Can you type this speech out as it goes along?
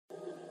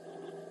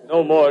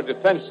No more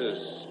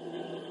defenses.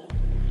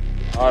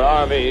 Our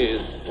army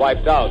is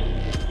wiped out.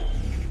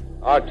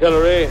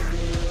 Artillery,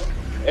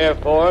 Air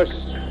Force,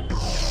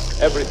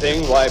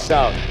 everything wiped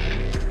out.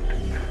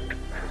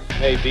 This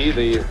may be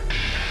the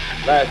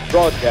last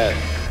broadcast.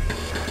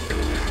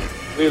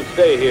 We'll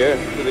stay here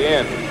to the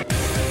end.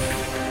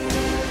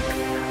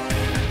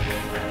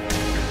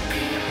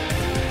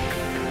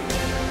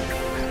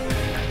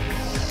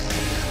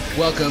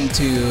 Welcome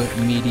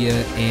to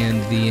Media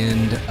and the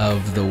End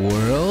of the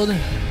World.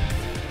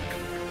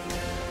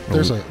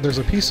 There's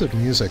a piece of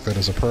music that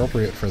is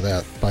appropriate for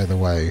that, by the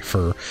way,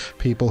 for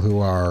people who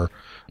are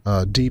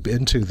deep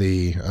into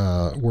the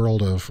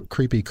world of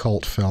creepy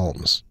cult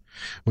films,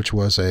 which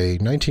was a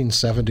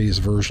 1970s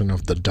version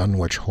of the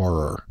Dunwich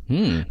Horror.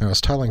 And I was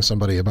telling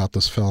somebody about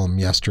this film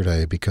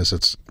yesterday because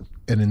it's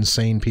an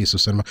insane piece of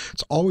cinema.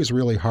 It's always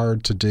really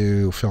hard to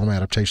do film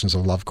adaptations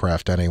of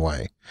Lovecraft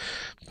anyway.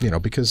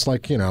 Because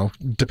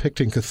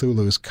depicting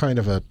Cthulhu is kind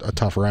of a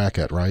tough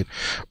racket, right?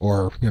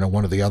 Or,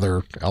 one of the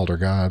other elder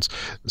gods.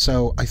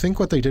 So I think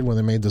what they did when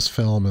they made this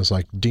film is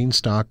like Dean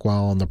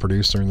Stockwell and the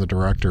producer and the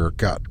director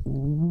got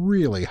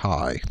really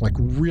high, like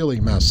really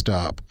messed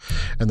up,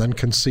 and then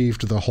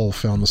conceived the whole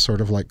film as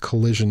sort of like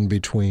collision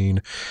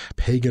between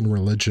pagan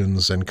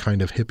religions and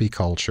kind of hippie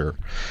culture.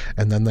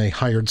 And then they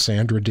hired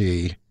Sandra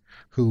Dee,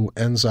 who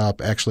ends up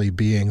actually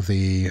being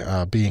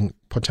being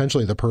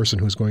potentially the person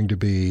who's going to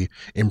be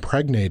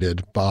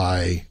impregnated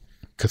by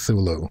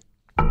Cthulhu.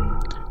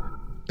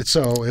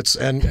 So it's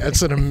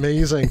an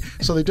amazing.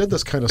 So they did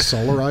this kind of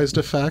solarized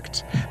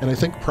effect, and I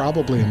think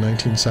probably in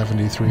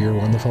 1973 or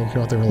when the film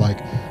came out, they were like,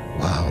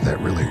 "Wow, that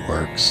really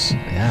works."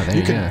 Yeah, there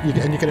you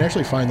can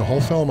actually find the whole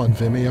film on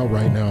Vimeo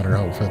right now. I don't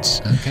know if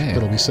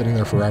it'll be sitting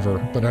there forever.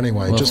 But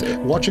anyway, just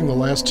watching the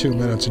last 2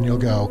 minutes and you'll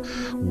go,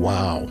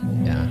 "Wow,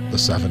 the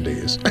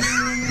 70s."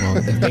 Well,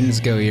 if things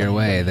go your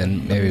way,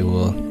 then maybe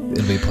it'll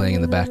be playing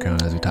in the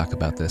background as we talk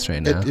about this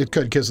right now. It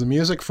could, because the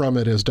music from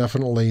it is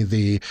definitely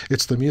the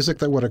music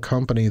that would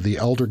accompany the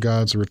elder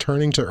gods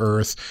returning to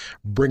Earth,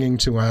 bringing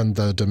to end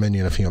the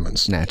dominion of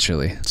humans.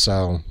 Naturally.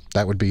 So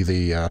that would be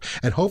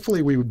and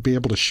hopefully we would be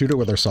able to shoot it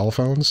with our cell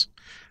phones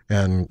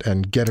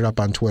and get it up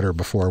on Twitter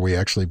before we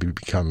actually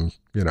become,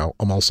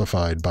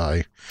 emulsified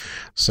by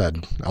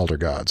said elder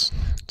gods.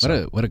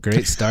 So. What a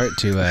great start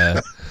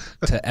to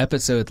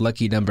episode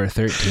lucky number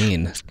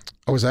 13.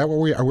 Oh, is that what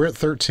we're at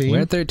 13?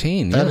 We're at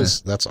 13.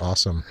 That's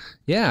awesome.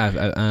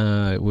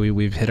 Yeah,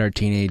 we've hit our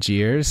teenage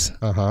years.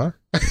 Uh-huh.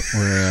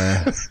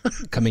 We're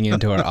coming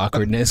into our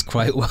awkwardness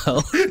quite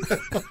well.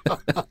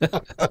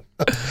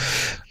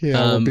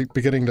 Yeah, we're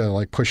beginning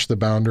to push the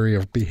boundary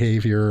of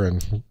behavior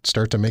and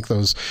start to make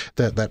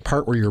that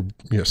part where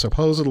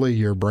supposedly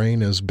your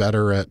brain is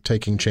better at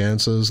taking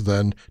chances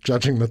than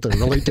judging that they're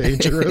really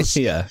dangerous.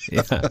 Yeah.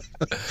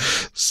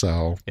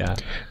 So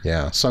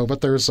yeah. So,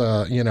 but there's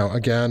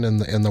again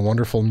in the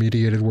wonderful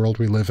mediated world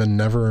we live in,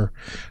 never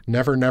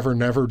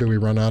do we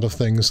run out of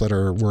things that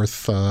are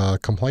worth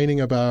complaining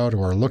about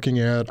or looking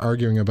at,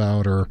 arguing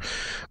about,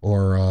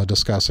 or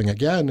discussing.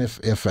 Again,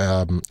 if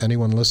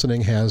anyone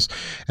listening has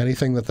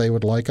anything that they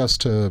would like us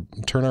to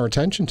turn our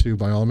attention to,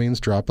 by all means,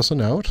 drop us a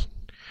note,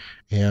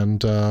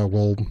 and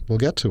we'll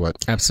get to it.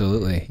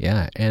 Absolutely,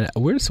 yeah. And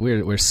we're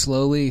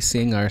slowly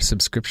seeing our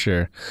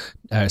subscription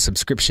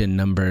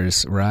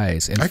numbers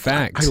rise. In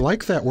fact, I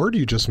like that word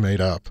you just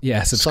made up.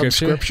 Yeah,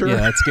 subscription. Yeah,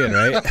 that's good,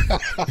 right?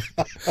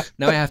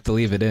 Now I have to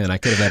leave it in. I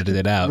could have edited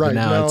it out, right? But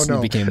now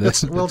it became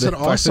this. It's an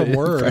awesome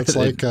word. It's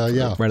part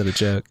of the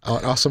joke.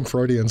 Awesome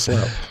Freudian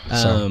slip.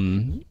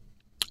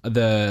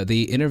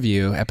 The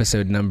interview,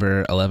 episode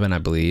number 11, I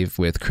believe,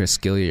 with Chris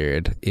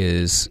Gilliard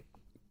is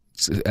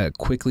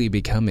quickly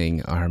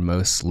becoming our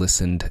most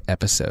listened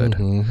episode.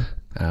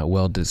 Mm-hmm.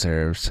 Well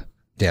deserved.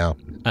 Yeah.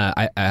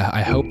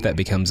 I hope that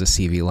becomes a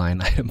CV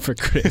line item for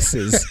Chris.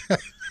 Is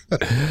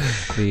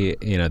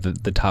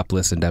the top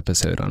listened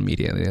episode on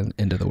Media and the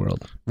End of the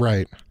World.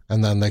 Right.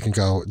 And then they can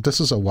go,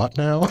 "This is a what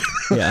now?"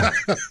 Yeah.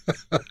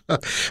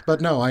 But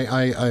no,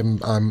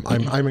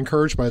 I'm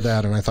encouraged by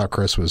that, and I thought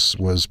Chris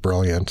was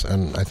brilliant,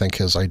 and I think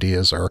his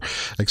ideas are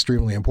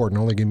extremely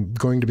important. Only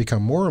going to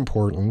become more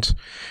important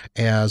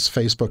as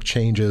Facebook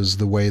changes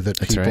the way that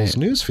people's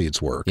news feeds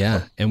work.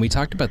 Yeah, and we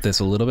talked about this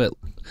a little bit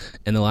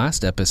in the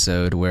last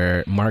episode,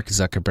 where Mark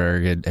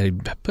Zuckerberg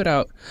had put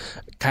out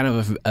kind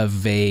of a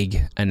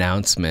vague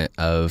announcement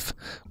of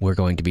we're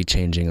going to be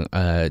changing,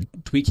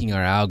 tweaking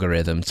our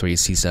algorithms, where you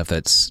see stuff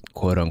that's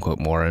quote unquote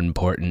more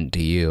important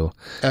to you,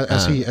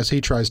 as he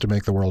tries to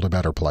make the world a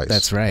better place.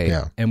 That's right.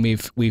 Yeah, and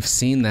we've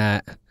seen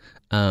that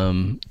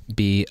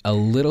be a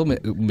little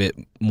bit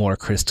more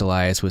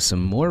crystallized with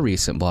some more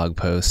recent blog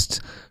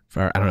posts.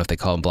 I don't know if they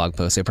call them blog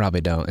posts. They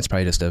probably don't. It's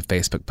probably just a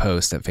Facebook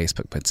post that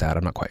Facebook puts out.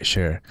 I'm not quite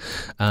sure.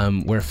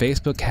 Where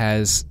Facebook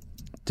has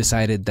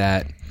decided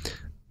that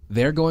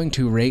they're going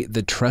to rate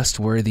the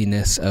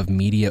trustworthiness of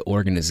media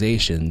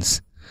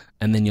organizations,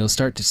 and then you'll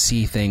start to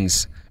see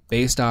things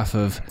based off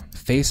of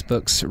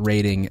Facebook's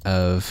rating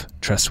of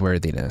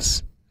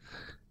trustworthiness.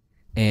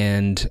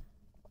 And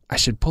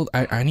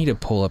I need to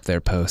pull up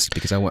their post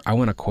because I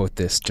want to quote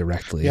this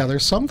directly. Yeah,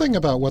 there's something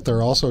about what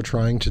they're also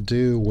trying to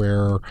do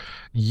where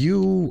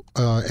you,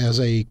 as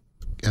a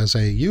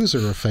user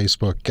of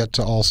Facebook, get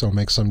to also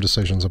make some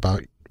decisions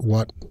about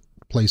what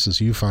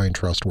places you find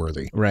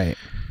trustworthy. Right.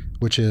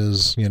 Which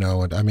is, in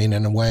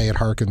a way, it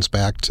harkens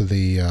back to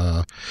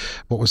the,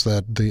 what was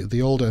that?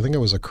 The old, I think it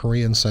was a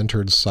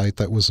Korean-centered site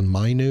that was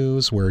My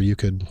News, where you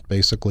could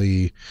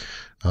basically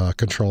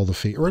control the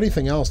feed, or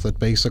anything else that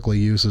basically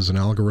uses an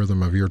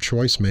algorithm of your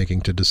choice making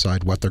to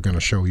decide what they're going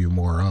to show you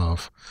more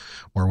of,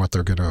 or what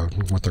they're going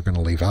to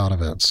leave out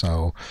of it.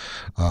 So,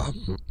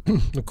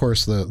 of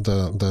course,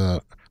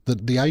 the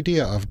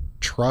idea of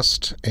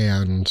trust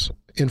and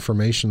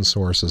information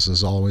sources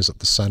is always at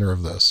the center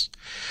of this.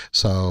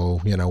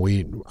 So,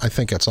 I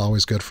think it's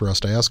always good for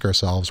us to ask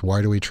ourselves,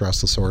 why do we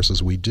trust the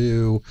sources we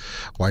do?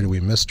 Why do we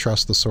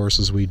mistrust the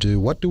sources we do?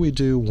 What do we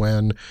do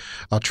when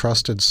a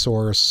trusted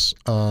source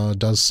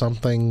does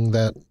something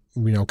that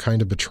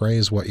kind of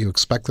betrays what you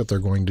expect that they're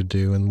going to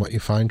do and what you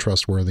find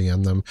trustworthy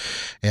in them?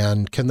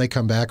 And can they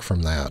come back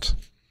from that?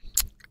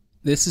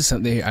 This is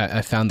something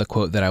I found the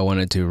quote that I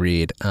wanted to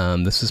read.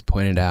 This was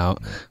pointed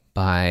out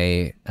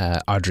by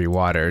Audrey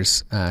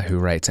Waters, who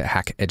writes at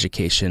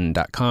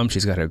hackeducation.com.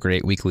 She's got a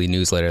great weekly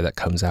newsletter that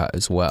comes out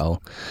as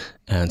well.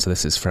 And so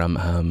this is from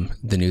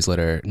the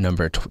newsletter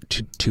number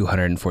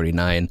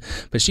 249.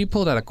 But she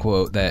pulled out a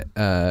quote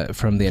that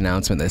from the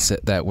announcement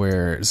that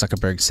where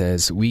Zuckerberg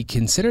says, "We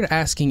considered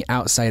asking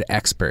outside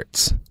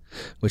experts,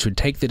 which would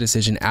take the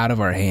decision out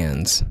of our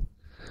hands,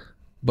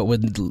 but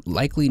would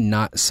likely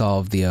not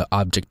solve the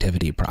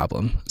objectivity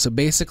problem." So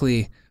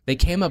basically, they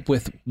came up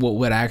with what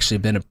would actually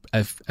have been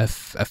a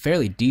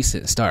fairly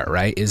decent start,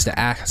 right? Is to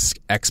ask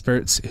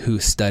experts who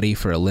study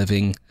for a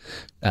living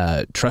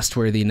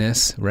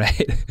trustworthiness,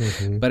 right?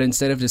 Mm-hmm. But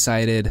instead have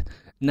decided,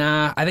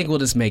 nah, I think we'll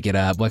just make it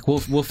up. Like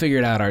we'll figure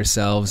it out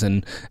ourselves,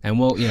 and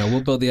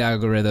we'll build the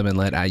algorithm and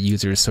let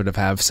users sort of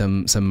have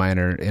some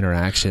minor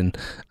interaction.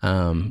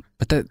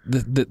 But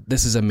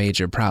this is a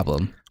major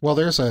problem. Well,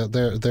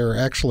 there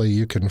actually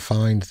you can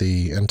find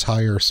the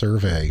entire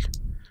survey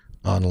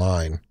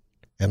online.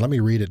 And let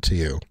me read it to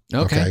you.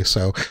 Okay.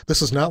 So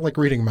this is not like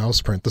reading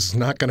Mouseprint. This is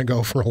not going to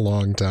go for a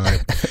long time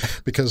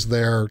because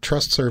their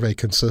trust survey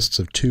consists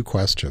of 2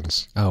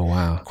 questions. Oh,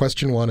 wow.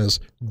 Question 1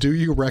 is, do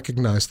you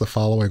recognize the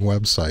following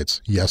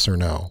websites? Yes or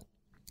no?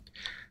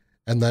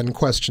 And then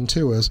question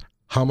 2 is,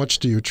 how much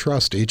do you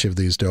trust each of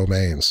these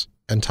domains?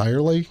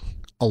 Entirely?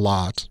 A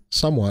lot?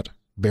 Somewhat?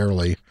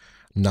 Barely?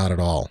 Not at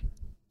all?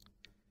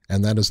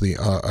 And that is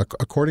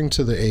according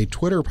to a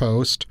Twitter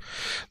post,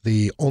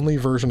 the only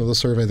version of the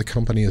survey the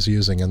company is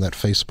using, and that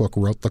Facebook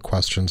wrote the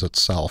questions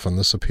itself. And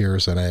this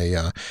appears in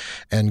a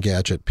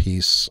Engadget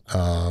piece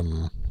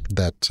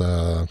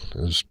that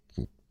is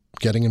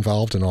getting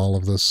involved in all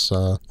of this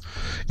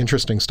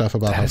interesting stuff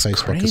about how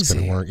Facebook is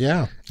going to work.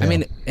 Yeah. I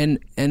mean, and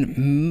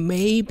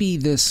maybe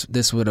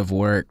this would have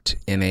worked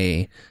in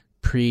a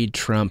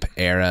pre-Trump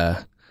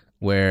era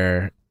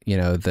where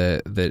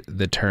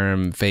the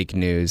term fake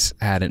news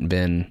hadn't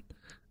been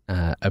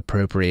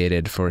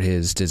appropriated for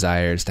his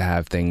desires to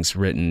have things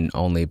written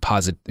only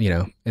positive,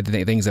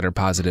 things that are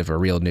positive are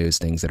real news,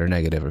 things that are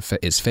negative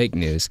is fake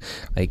news.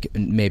 Like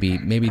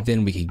maybe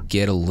then we could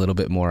get a little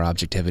bit more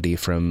objectivity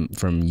from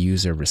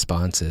user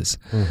responses.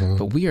 Mm-hmm.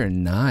 But we are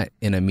not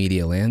in a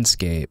media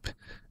landscape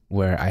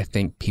where I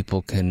think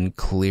people can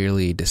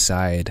clearly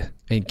decide.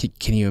 And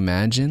can you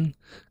imagine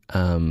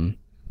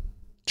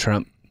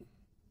Trump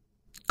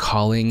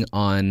calling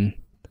on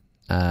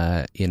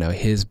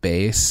his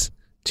base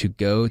to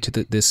go to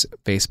this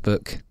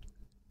Facebook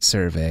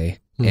survey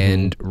mm-hmm.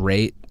 and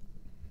rate,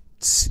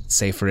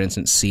 say for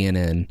instance,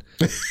 CNN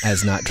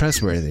as not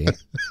trustworthy?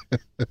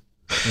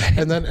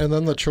 And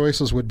then the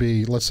choices would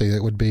be, let's see,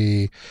 it would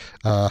be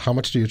how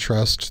much do you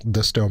trust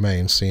this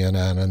domain,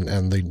 CNN,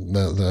 and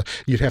the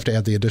you'd have to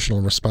add the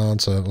additional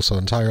response, so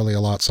entirely, a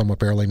lot, somewhat,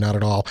 barely, not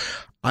at all.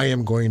 I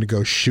am going to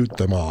go shoot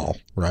them all,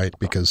 right?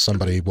 Because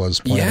somebody was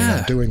planning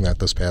on doing that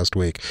this past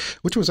week,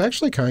 which was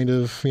actually kind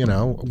of,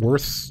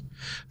 worth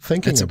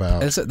thinking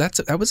about.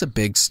 That was a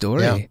big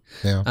story.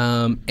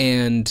 Yeah.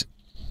 And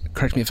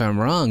correct me if I'm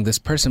wrong, this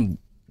person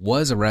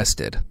was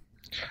arrested.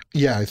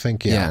 Yeah, I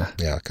think,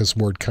 because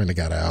word kind of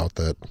got out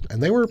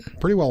and they were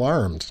pretty well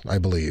armed, I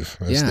believe,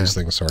 as these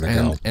things sort of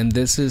go. And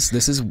this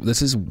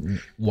is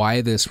why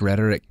this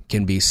rhetoric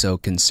can be so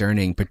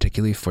concerning,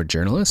 particularly for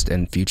journalists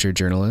and future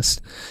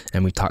journalists.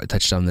 And we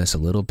touched on this a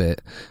little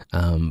bit,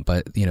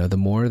 but the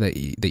more that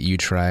you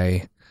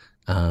try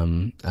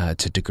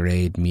to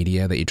degrade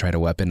media, that you try to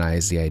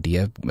weaponize the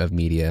idea of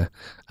media,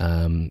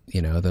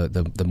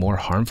 the more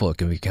harmful it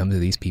can become to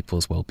these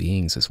people's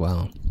well-beings as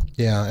well.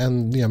 Yeah,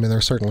 and there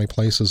are certainly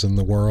places in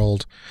the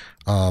world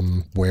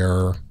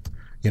where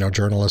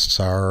journalists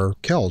are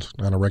killed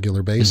on a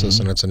regular basis,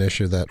 mm-hmm. and it's an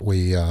issue that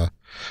we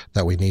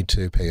need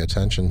to pay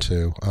attention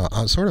to.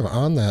 Sort of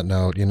on that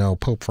note,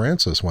 Pope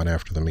Francis went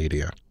after the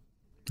media.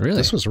 Really?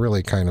 This was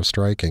really kind of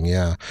striking,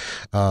 yeah.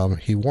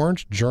 He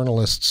warned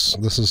journalists,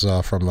 this is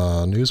from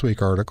a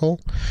Newsweek article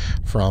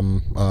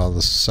from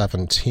the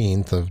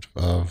 17th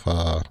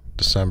of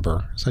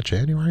December. Is that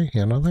January?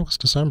 Yeah, no, that was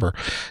December.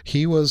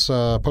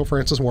 Pope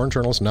Francis warned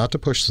journalists not to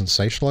push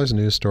sensationalized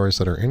news stories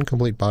that are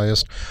incomplete,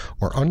 biased,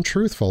 or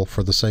untruthful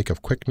for the sake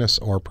of quickness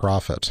or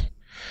profit.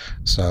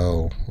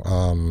 So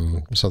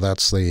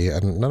that's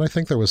and then I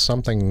think there was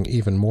something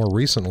even more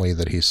recently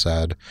that he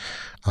said,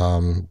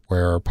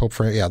 where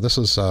this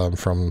is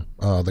from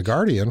The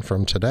Guardian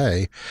from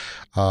today.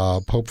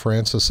 Pope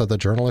Francis said that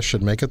journalists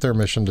should make it their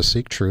mission to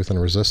seek truth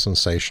and resist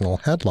sensational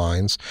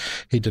headlines.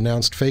 He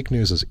denounced fake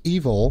news as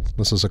evil.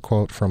 This is a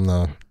quote from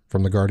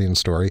the Guardian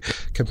story,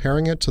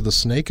 comparing it to the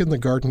snake in the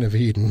Garden of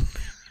Eden.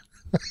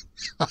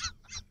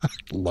 I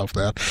love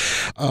that.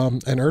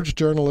 And urged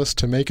journalists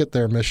to make it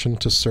their mission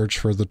to search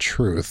for the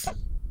truth.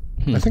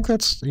 I think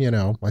that's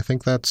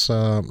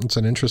it's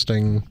an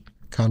interesting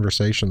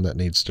conversation that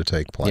needs to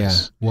take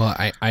place. Yeah. Well,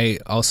 I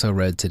also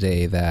read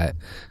today that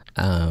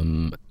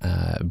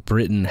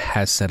Britain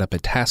has set up a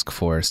task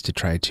force to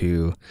try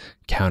to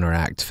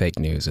counteract fake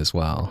news as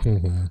well.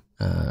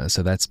 Mm-hmm.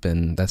 So that's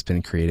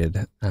been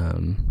created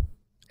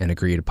and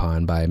agreed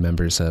upon by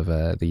members of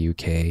the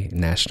UK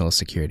National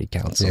Security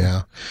Council.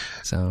 Yeah.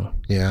 So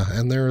yeah,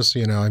 and there's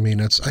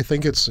I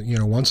think it's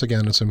once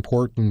again it's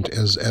important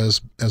as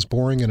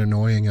boring and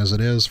annoying as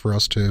it is for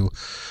us to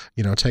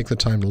take the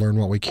time to learn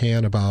what we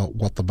can about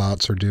what the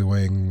bots are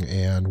doing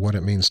and what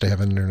it means to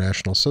have an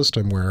international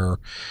system where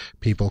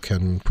people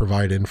can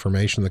provide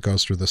information that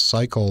goes through the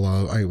cycle.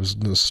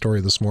 The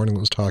story this morning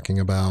was talking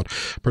about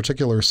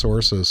particular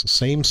sources,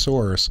 same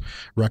source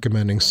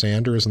recommending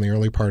Sanders in the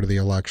early part of the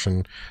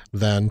election,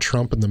 then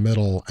Trump in the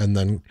middle, and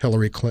then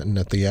Hillary Clinton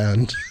at the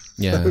end.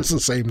 Yeah, it's the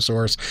same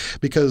source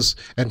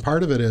and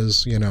part of it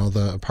is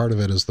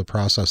the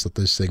process that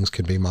these things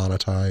can be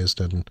monetized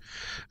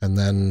and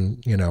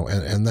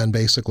then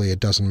basically it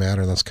doesn't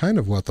matter. That's kind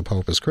of what the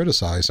Pope is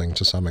criticizing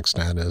to some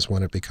extent, is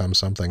when it becomes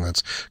something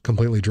that's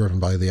completely driven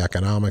by the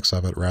economics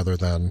of it rather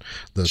than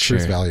the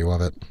truth value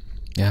of it.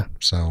 Yeah.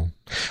 So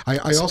I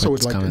also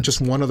would like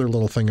just one other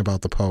little thing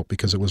about the Pope,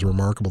 because it was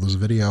remarkable. There's a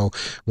video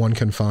one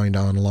can find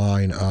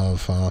online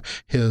of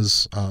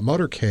his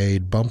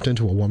motorcade bumped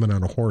into a woman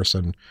on a horse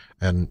and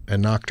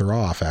knocked her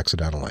off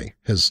accidentally.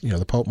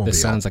 The Pope mobile. This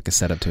sounds like a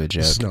setup to a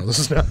joke.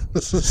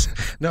 This is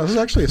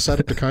actually a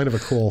setup to kind of a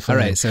cool thing. All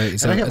right,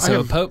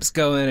 so Pope's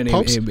going and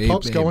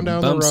Pope's going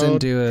down the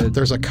road.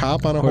 There's a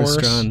cop on a horse,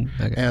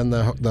 and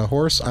the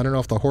horse. I don't know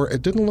if the horse.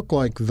 It didn't look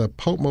like the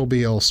Pope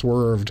mobile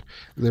swerved.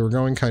 They were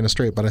going kind of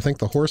straight, but I think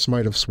the horse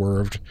might have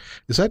swerved.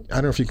 Is that? I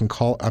don't know if you can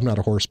call. I'm not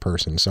a horse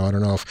person, so I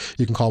don't know if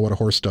you can call what a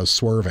horse does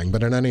swerving.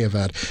 But in any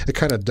event, it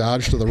kind of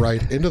dodged to the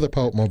right into the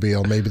Pope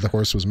mobile. Maybe the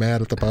horse was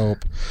mad at the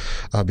Pope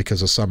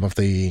because of some of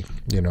the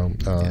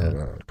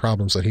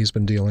problems that he's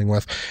been dealing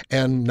with,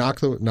 and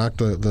knocked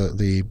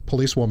the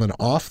policewoman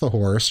off the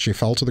horse. She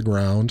fell to the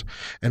ground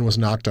and was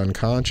knocked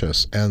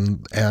unconscious.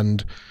 And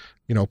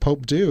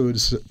Pope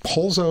Dudes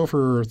pulls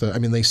over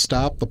they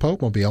stop the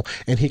Pope mobile,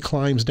 and he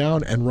climbs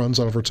down and runs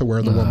over to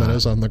where the woman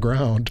is on the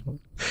ground,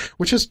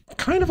 which is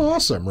kind of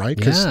awesome, right?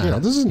 Because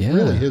this isn't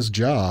really his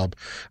job.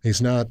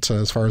 He's not,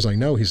 as far as I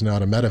know, he's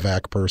not a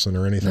medevac person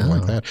or anything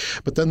like that.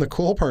 But then the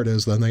cool part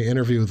is then they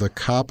interview the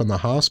cop in the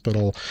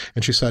hospital,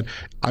 and she said,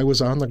 "I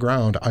was on the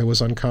ground, I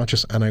was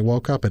unconscious, and I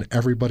woke up and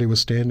everybody was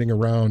standing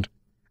around,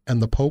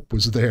 and the Pope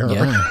was there."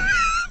 Yeah.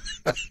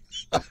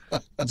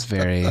 It's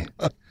very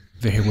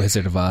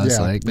Wizard of Oz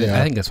like. But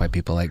I think that's why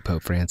people like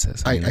Pope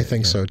Francis. I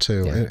think so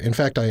too. Yeah. In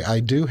fact, I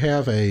do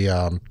have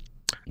a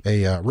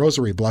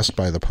rosary blessed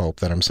by the Pope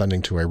that I'm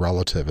sending to a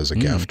relative as a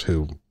gift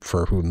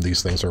for whom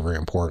these things are very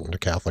important, a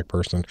Catholic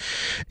person.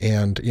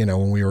 And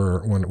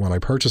when I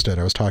purchased it,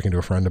 I was talking to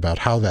a friend about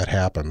how that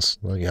happens.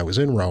 I was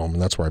in Rome,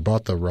 and that's where I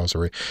bought the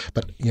rosary.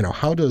 But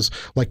how does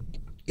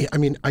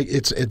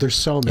there's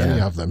so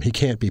many of them. He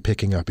can't be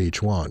picking up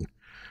each one.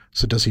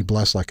 So does he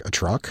bless like a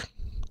truck?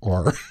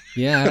 Or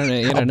I don't know.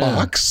 You don't know.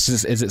 Box?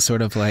 Is it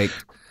sort of like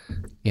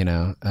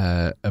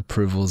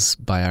approvals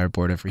by our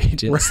Board of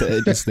Regents?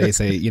 Right. They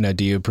say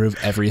do you approve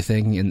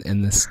everything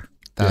in this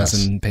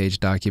 1,000-page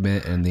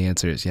document? And the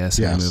answer is yes.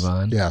 And we move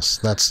on. Yes,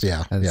 that's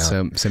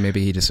So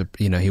maybe he just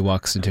he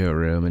walks into a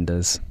room and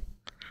does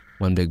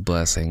one big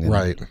blessing.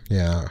 Right.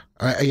 Yeah.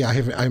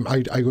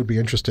 I would be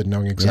interested in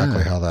knowing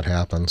exactly how that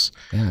happens.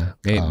 Yeah.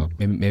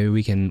 Maybe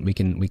we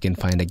can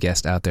find a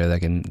guest out there that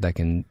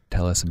can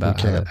tell us about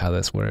how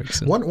this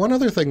works. One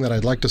other thing that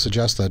I'd like to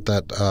suggest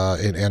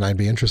and I'd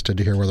be interested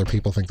to hear whether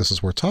people think this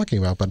is worth talking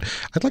about, but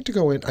I'd like to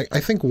go in. I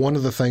think one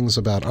of the things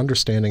about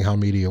understanding how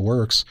media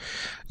works,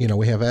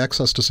 we have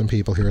access to some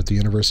people here at the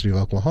University of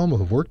Oklahoma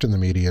who've worked in the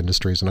media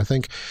industries, and I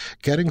think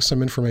getting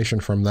some information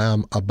from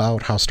them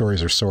about how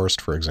stories are sourced,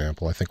 for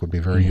example, I think would be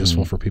very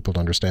useful for people to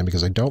understand,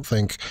 because I don't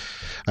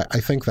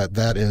think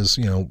that is,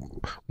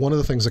 one of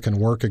the things that can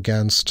work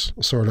against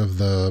sort of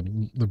the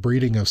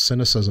breeding of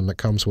cynicism that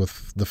comes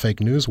with the fake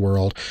news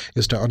world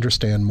is to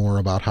understand more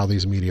about how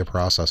these media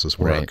processes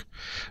work. Right.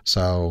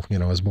 So,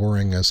 as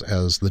boring as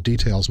the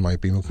details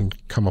might be, we can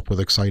come up with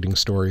exciting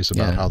stories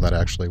about how that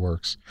actually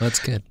works. That's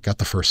good. Got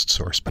the first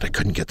source, but I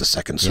couldn't get the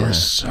second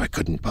source, so I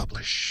couldn't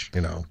publish,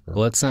 Well,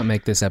 let's not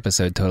make this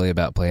episode totally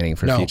about planning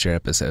for future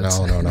episodes.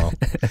 No. No,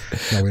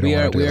 we don't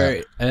want to do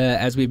that.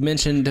 As we've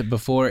mentioned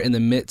before, in the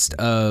midst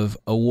of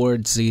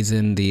award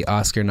season, the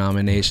Oscar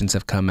nominations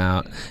have come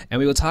out, and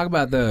we will talk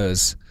about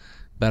those.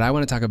 But I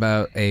want to talk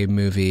about a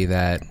movie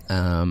that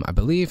I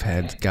believe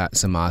had got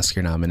some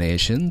Oscar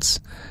nominations,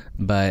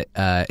 but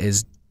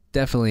is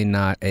definitely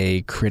not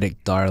a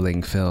critic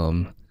darling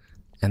film,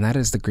 and that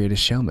is The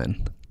Greatest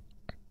Showman.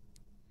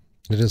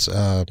 It is,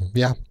 that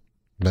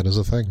is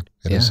a thing.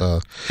 It is.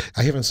 I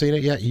haven't seen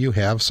it yet. You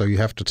have, so you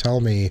have to tell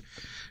me.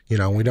 We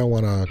don't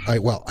want to.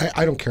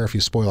 I don't care if you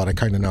spoil it. I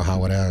kind of know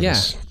how it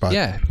ends.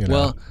 Yeah. But,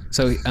 Well,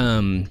 so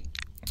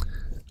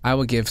I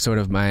will give sort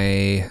of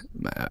my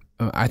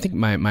I think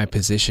my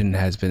position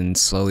has been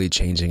slowly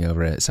changing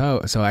over it.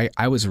 So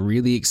I was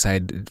really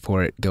excited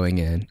for it going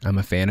in. I'm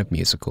a fan of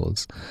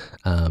musicals.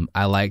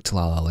 I liked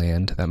La La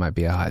Land. That might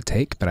be a hot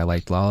take, but I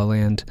liked La La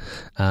Land.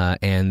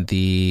 And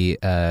the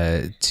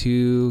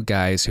two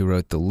guys who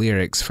wrote the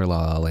lyrics for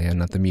La La Land,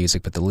 not the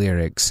music, but the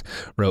lyrics,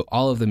 wrote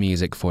all of the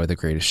music for The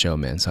Greatest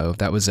Showman. So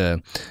that was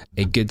a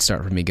good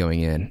start for me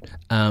going in.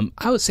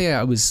 I would say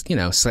I was,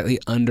 slightly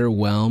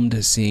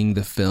underwhelmed seeing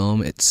the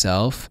film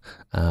itself.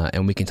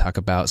 And we can talk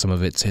about some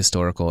of its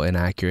historical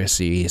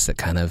inaccuracies that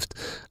kind of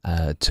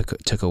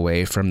took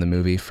away from the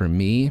movie for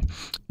me.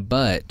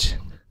 But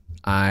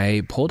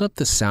I pulled up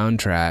the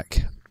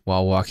soundtrack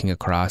while walking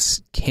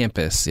across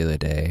campus the other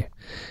day,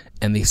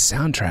 and the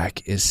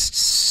soundtrack is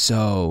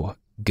so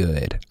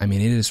good. I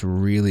mean, it is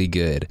really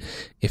good.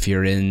 If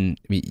you're in,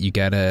 you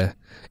gotta.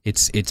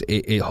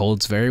 It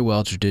holds very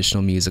well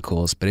traditional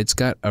musicals, but it's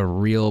got a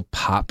real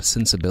pop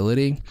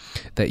sensibility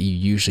that you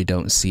usually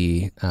don't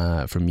see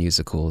from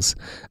musicals,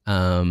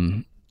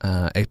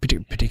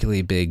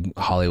 particularly big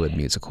Hollywood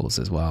musicals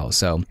as well.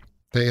 So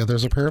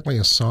there's apparently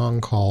a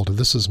song called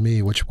 "This Is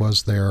Me," which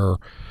was an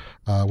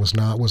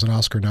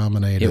Oscar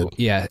nominated.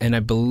 And I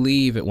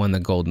believe it won the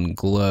Golden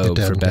Globe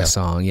for Best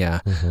Song.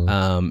 Yeah,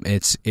 mm-hmm.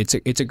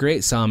 It's a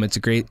great song. It's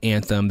a great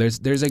anthem.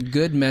 There's a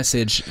good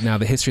message. Now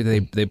the history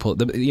that they pull,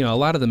 a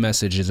lot of the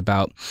message is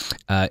about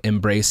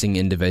embracing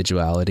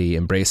individuality,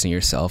 embracing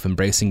yourself,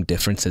 embracing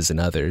differences in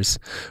others,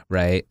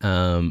 right?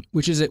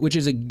 Which is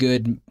a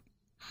good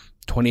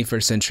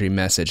 21st century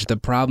message. The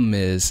problem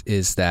is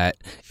that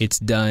it's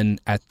done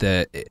at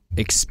the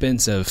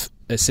expense of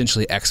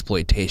essentially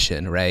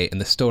exploitation, right?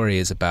 And the story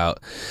is about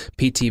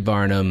P.T.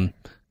 Barnum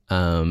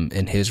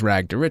and his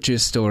rag to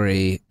riches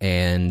story,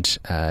 and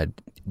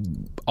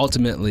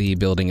ultimately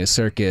building a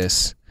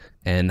circus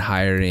and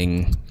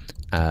hiring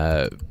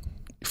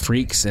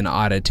freaks and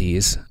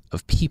oddities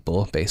of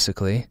people,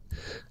 basically,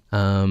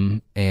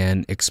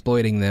 and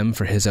exploiting them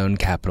for his own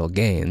capital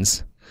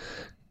gains.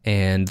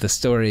 And the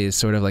story is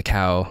sort of like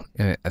how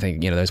I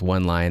think there's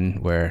one line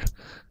where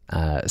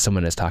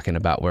someone is talking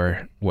about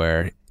where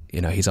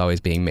he's always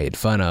being made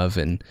fun of,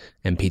 and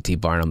P.T.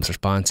 Barnum's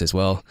response is,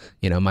 well,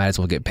 might as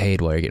well get paid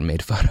while you're getting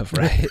made fun of,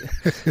 right?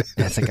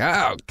 And it's like,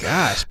 oh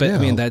gosh, but I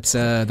mean that's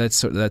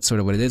sort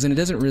of what it is, and it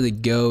doesn't really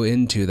go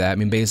into that. I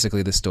mean,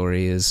 basically the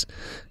story is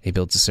he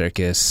builds a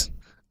circus.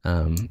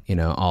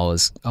 All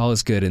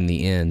is good in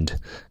the end,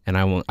 and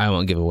I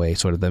won't give away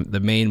sort of the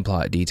main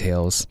plot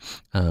details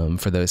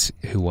for those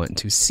who want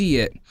to see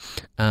it.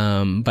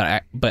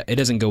 But it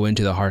doesn't go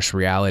into the harsh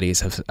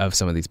realities of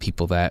some of these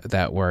people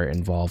that were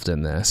involved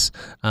in this,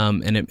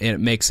 and it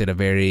makes it a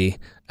very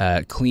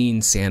clean,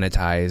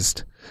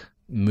 sanitized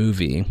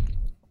movie.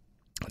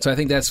 So I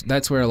think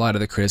that's where a lot of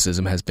the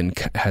criticism has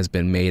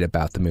been made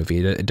about the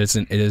movie. It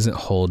doesn't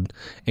hold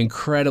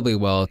incredibly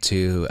well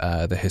to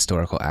the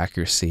historical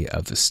accuracy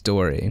of the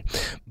story,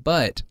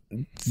 but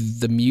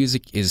the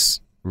music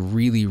is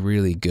really,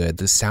 really good.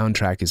 The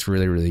soundtrack is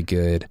really, really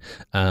good.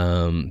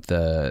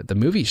 The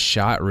movie's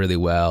shot really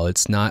well.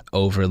 It's not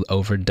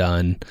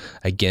overdone,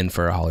 again,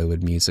 for a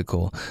Hollywood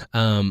musical.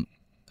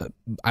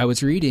 I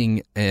was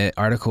reading an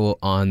article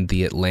on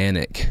The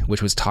Atlantic,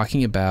 which was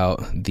talking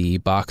about the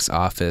box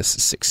office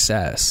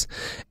success.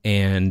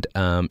 And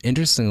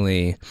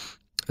interestingly,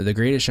 The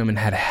Greatest Showman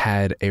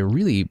had a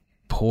really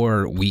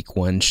poor week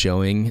one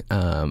showing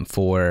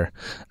for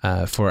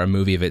a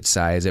movie of its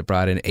size. It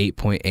brought in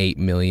 $8.8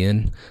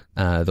 million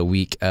the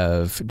week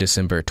of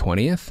December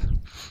 20th.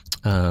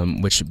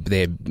 Which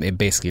they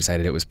basically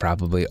decided it was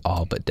probably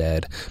all but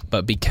dead.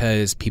 But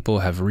because people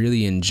have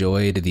really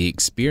enjoyed the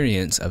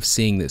experience of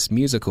seeing this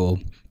musical,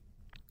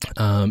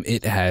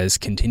 it has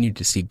continued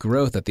to see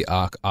growth at the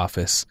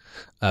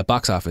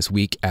box office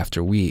week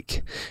after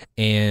week.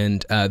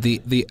 And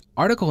the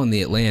article in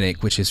The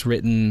Atlantic, which is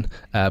written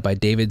by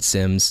David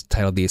Sims,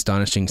 titled "The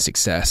Astonishing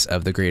Success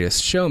of The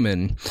Greatest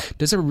Showman,"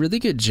 does a really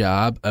good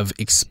job of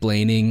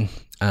explaining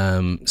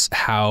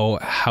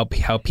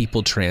how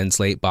people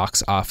translate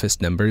box office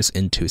numbers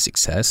into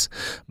success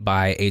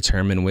by a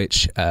term in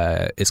which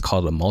is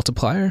called a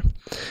multiplier.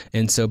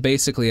 And so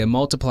basically a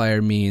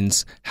multiplier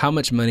means how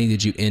much money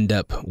did you end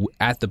up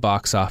at the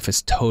box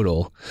office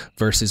total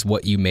versus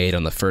what you made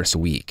on the first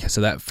week.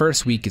 So that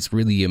first week is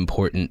really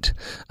important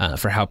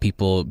for how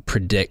people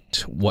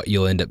predict what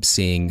you'll end up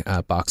seeing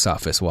box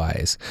office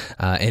wise.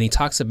 And he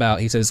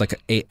says like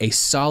a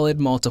solid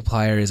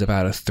multiplier is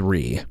about a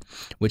 3,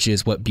 which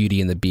is what Beauty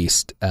and the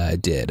Beast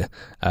did,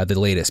 the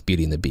latest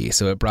Beauty and the Beast.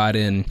 So it brought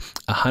in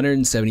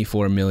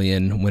 $174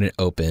 million when it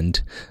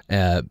opened,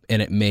 and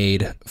it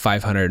made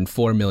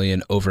 $504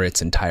 million over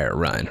its entire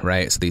run,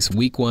 right? So these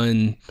week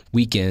 1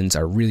 weekends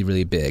are really,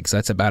 really big. So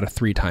that's about a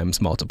 3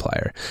 times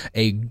multiplier.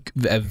 A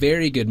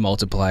very good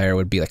multiplier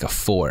would be like a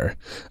 4,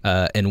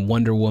 and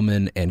Wonder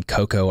Woman and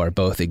Coco are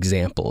both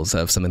examples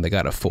of something that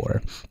got a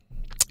 4.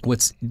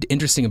 What's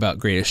interesting about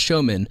Greatest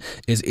Showman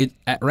is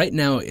right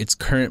now its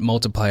current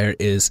multiplier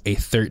is a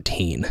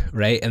 13,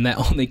 right? And that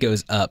only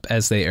goes up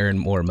as they earn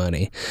more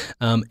money.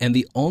 And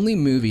the only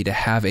movie to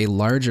have a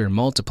larger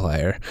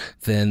multiplier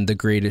than The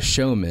Greatest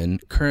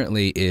Showman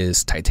currently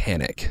is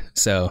Titanic.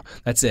 So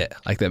that's it.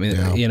 Like that,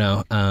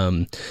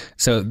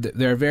 so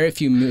there are very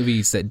few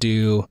movies that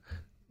do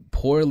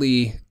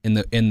poorly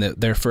in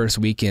their first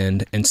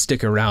weekend and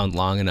stick around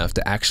long enough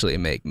to actually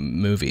make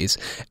movies.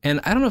 And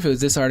I don't know if it was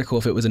this article,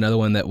 if it was another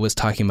one that was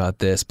talking about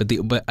this, but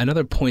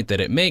another point that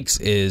it makes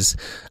is,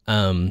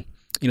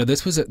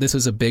 this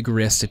was a big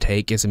risk to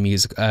take as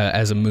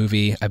a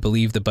movie. I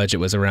believe the budget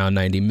was around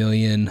 $90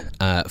 million.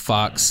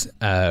 Fox,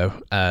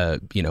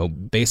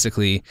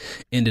 basically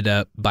ended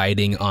up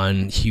biting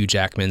on Hugh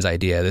Jackman's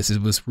idea. This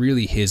was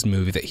really his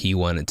movie that he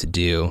wanted to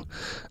do.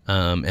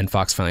 And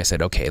Fox finally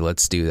said, okay,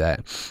 let's do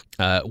that.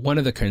 One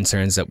of the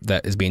concerns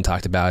that is being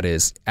talked about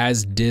is,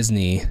 as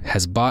Disney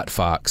has bought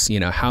Fox,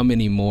 how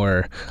many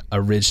more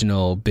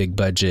original big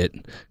budget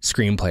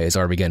screenplays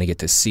are we going to get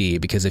to see?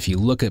 Because if you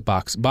look at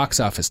box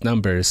office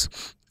numbers,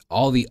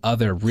 all the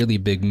other really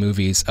big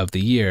movies of the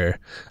year,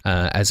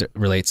 as it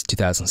relates to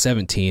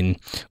 2017,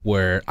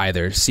 were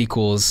either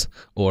sequels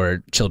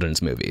or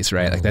children's movies,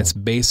 right? Like that's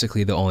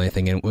basically the only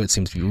thing it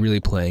seems to be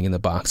really playing in the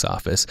box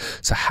office.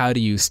 So how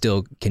do you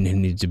still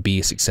continue to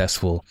be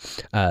successful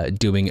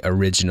doing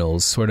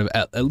originals, sort of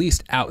at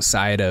least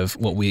outside of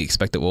what we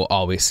expect that we'll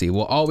always see?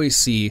 We'll always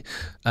see,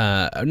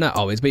 not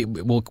always, but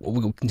we'll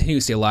continue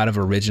to see a lot of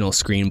original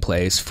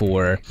screenplays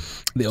for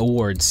the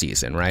award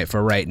season, right?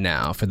 For right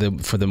now, for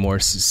the more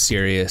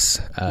serious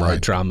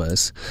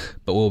dramas,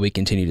 but will we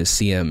continue to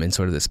see them in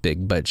sort of this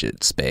big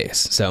budget space?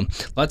 So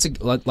lots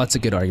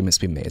of good arguments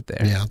to be made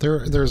there. Yeah,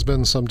 there's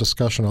been some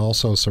discussion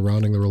also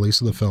surrounding the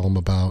release of the film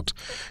about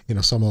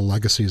some of the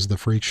legacies of the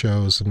freak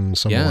shows and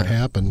some of what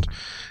happened,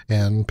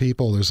 and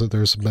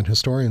there's been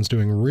historians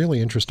doing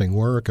really interesting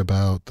work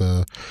about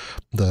the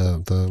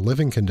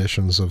living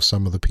conditions of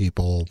some of the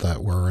people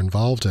that were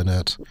involved in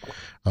it.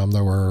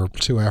 There were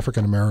 2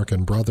 African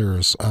American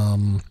brothers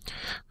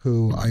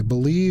who I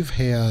believe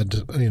had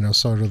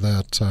sort of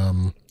that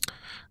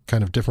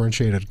kind of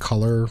differentiated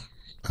color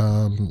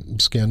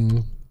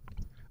skin.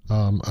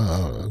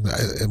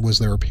 It was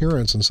their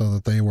appearance, and so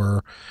that they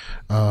were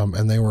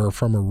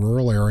from a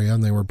rural area,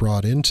 and they were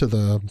brought into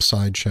the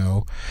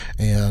sideshow,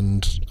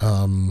 and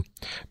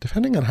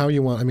depending on how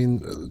you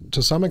want,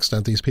 to some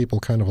extent, these people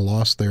kind of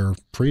lost their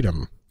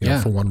freedom.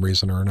 For one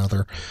reason or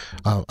another.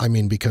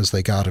 Because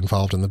they got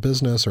involved in the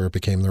business, or it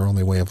became their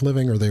only way of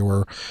living, or they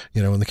were,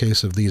 in the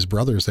case of these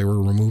brothers, they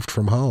were removed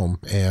from home,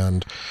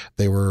 and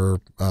they were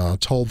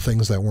told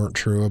things that weren't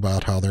true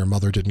about how their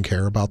mother didn't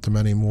care about them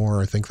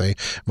anymore. I think they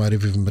might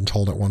have even been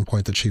told at one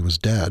point that she was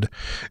dead.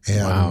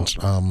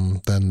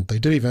 And then they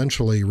did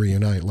eventually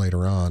reunite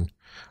later on.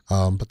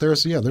 But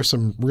there's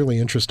some really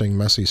interesting,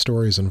 messy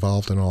stories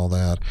involved in all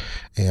that.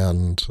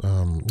 And,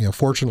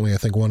 fortunately, I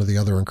think one of the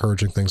other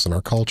encouraging things in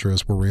our culture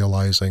is we're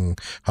realizing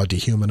how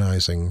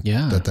dehumanizing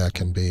that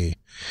can be.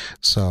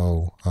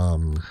 So,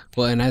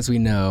 well, and as we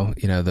know,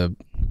 the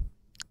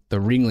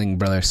Ringling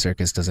Brothers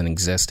Circus doesn't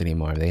exist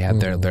anymore. They had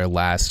their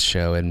last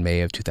show in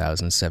May of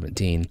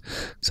 2017.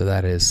 So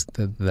that is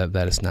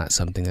not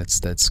something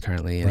that's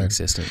currently in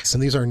existence.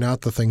 And these are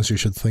not the things you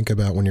should think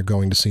about when you're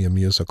going to see a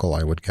musical,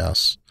 I would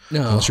guess.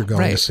 No, unless you're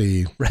going to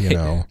see,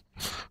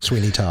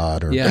 Sweeney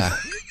Todd or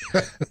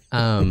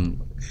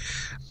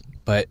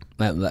but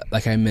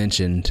like I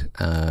mentioned,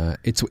 I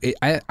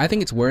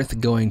think it's worth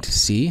going to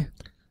see,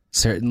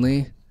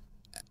 certainly.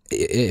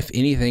 If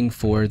anything,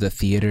 for the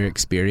theater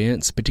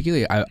experience,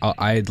 particularly,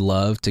 I'd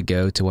love to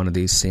go to one of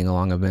these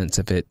sing-along events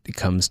if it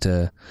comes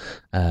to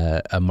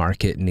a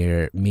market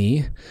near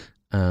me.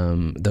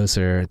 Those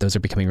are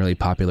becoming really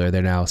popular.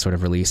 They're now sort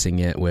of releasing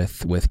it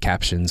with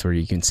captions where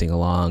you can sing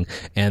along.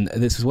 And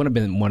this has one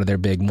of their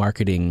big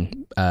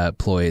marketing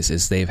ploys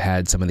is they've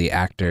had some of the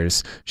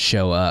actors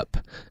show up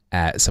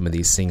at some of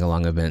these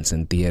sing-along events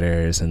in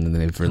theaters, and then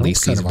they've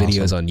released kind these of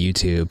videos awesome. on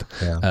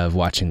YouTube of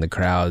watching the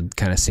crowd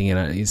kind of singing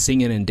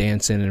and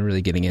dancing and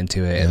really getting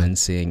into it, and then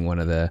seeing one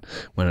of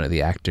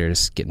the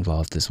actors get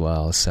involved as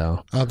well.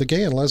 So the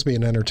Gay and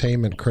Lesbian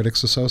Entertainment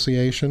Critics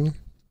Association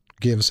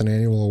gives an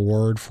annual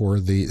award for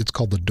it's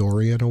called the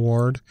Dorian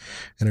Award,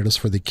 and it is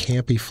for the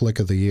Campy Flick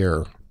of the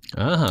Year.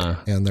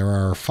 And there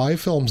are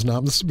 5 films now.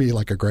 This would be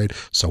like a great,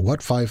 so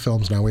what 5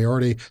 films now? We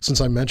already,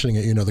 since I'm mentioning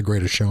it, The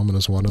Greatest Showman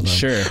is one of them.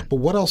 Sure. But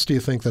what else do you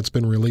think that's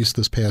been released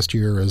this past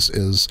year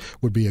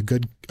would be a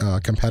good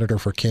competitor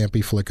for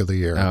Campy Flick of the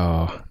Year?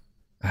 Oh,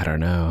 I don't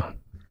know.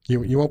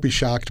 You won't be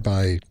shocked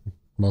by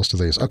most of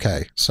these.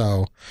 Okay,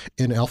 so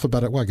in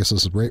alphabetical, I guess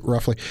this is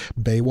roughly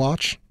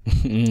Baywatch,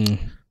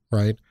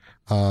 right?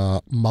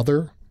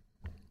 Mother,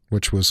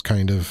 which was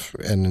kind of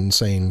an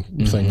insane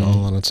thing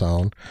all on its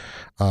own.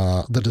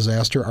 The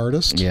Disaster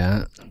Artist.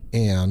 Yeah.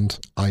 And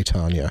I,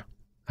 Tonya.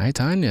 I,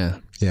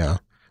 Tonya. Yeah.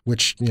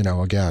 Which,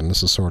 again,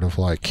 this is sort of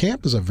like,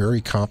 camp is a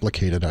very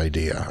complicated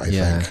idea, I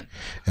think.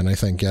 And I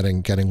think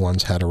getting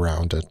one's head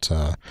around it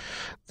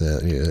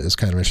is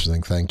kind of an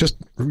interesting thing. Just,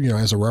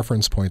 as a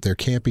reference point, their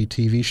Campy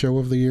TV Show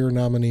of the Year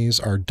nominees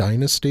are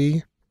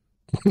Dynasty,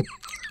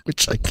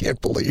 which I can't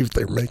believe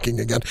they're making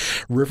again,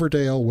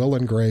 Riverdale, Will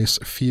and Grace,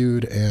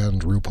 Feud,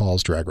 and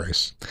RuPaul's Drag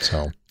Race.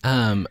 So,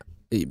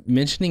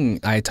 mentioning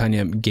I,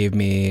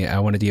 Tonya I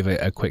wanted to give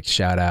a quick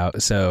shout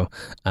out. So,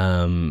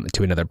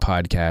 to another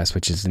podcast,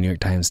 which is the New York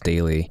Times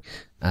Daily,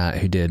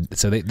 they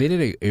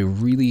did a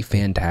really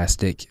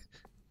fantastic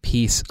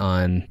piece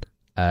on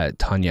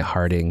Tonya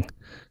Harding,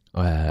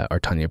 or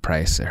Tonya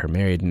Price, her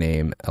married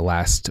name,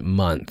 last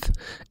month,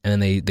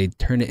 and then they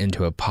turned it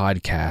into a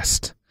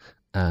podcast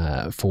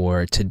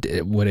for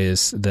what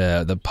is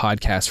the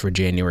podcast for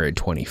January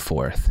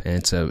 24th, and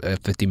it's a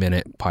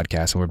 50-minute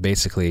podcast, and where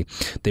basically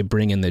they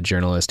bring in the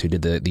journalist who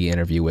did the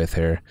interview with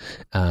her,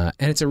 and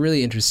it's a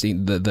really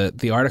interesting.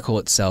 The article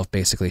itself,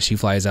 basically, she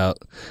flies out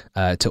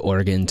to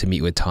Oregon to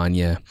meet with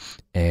Tonya,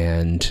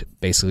 and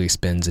basically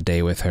spends a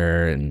day with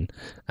her and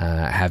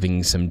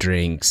having some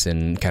drinks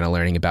and kind of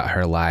learning about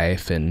her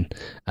life, and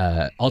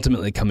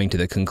ultimately coming to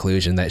the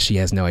conclusion that she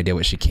has no idea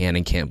what she can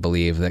and can't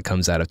believe that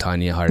comes out of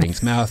Tonya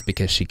Harding's mouth,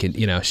 because she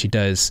can, she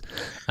does,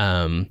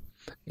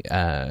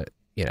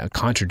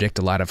 contradict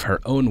a lot of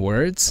her own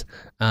words,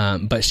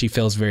 but she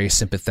feels very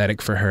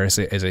sympathetic for her as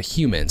a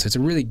human. So it's a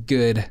really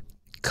good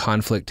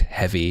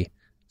conflict-heavy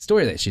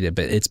story that she did,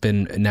 but it's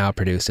been now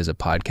produced as a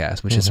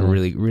podcast, which is a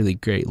really, really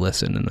great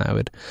listen, and I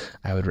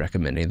would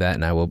recommend that,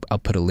 and I'll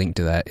put a link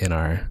to that in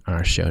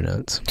our show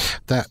notes.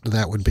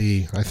 That would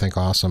be, I think,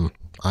 awesome.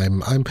 I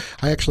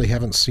actually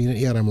haven't seen it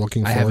yet. I'm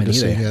looking forward to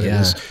seeing it.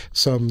 Yeah.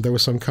 There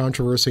was some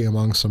controversy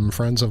among some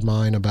friends of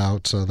mine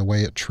about the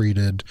way it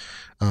treated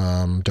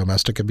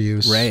domestic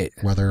abuse, right?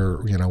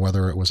 Whether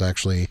it was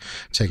actually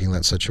taking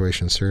that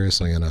situation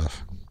seriously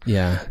enough.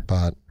 Yeah,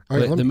 but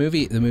the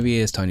movie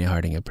is Tonya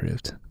Harding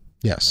approved.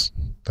 Yes,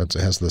 it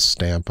has this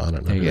stamp on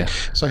it. There you go.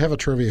 So I have a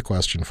trivia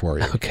question for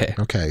you.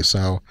 Okay.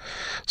 So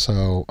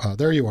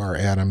there you are,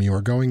 Adam. You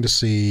are going to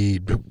see.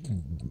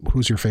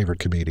 Who's your favorite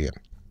comedian?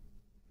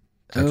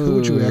 Who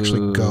would you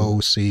actually go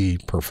see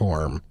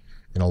perform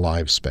in a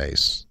live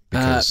space?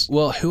 Because,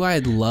 who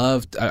I'd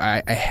love,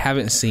 I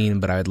haven't seen,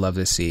 but I'd love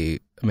to see.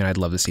 I'd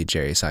love to see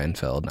Jerry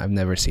Seinfeld. I've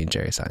never seen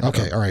Jerry Seinfeld.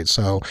 Okay, all right.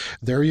 So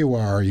there you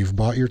are. You've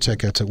bought your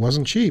tickets. It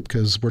wasn't cheap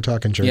because we're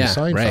talking Jerry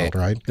Seinfeld,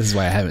 right? This is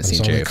why I haven't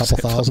seen Jerry Seinfeld. There's only a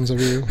couple thousands of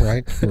you,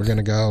 right? We're going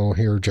to go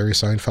hear Jerry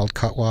Seinfeld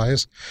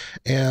cut-wise.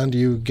 And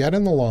you get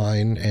in the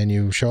line and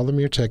you show them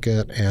your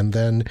ticket, and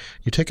then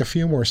you take a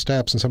few more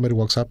steps and somebody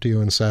walks up to you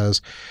and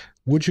says,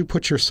 "Would you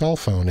put your cell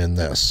phone in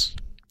this?"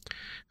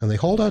 And they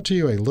hold out to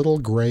you a little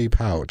gray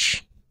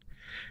pouch.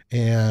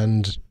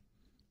 And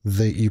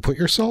you put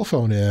your cell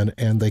phone in,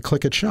 and they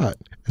click it shut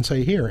and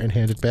say, "Here," and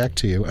hand it back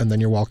to you, and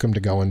then you're welcome to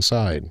go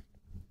inside.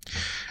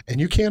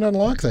 And you can't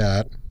unlock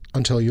that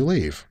until you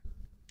leave.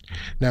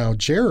 Now,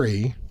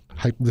 Jerry,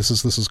 this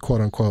is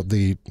quote unquote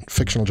the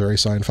fictional Jerry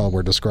Seinfeld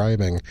we're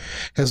describing,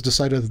 has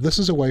decided that this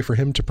is a way for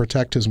him to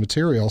protect his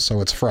material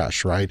so it's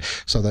fresh, right?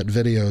 So that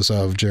videos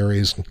of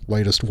Jerry's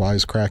latest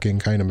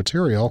wisecracking kind of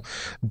material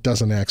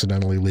doesn't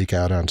accidentally leak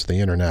out onto the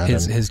internet.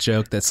 His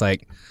joke that's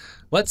like,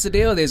 "What's the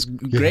deal with these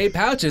gray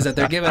pouches that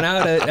they're giving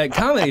out at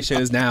comedy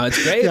shows now?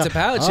 It's great. It's a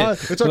pouch.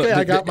 It's okay.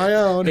 I got my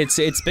own. It's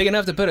big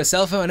enough to put a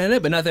cell phone in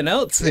it, but nothing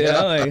else. You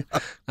know,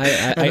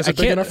 and is it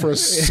big enough for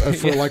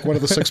like one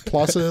of the 6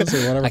 pluses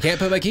or whatever? I can't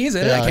put my keys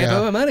in it. I can't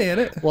put my money in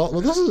it. Well,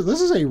 this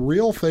is a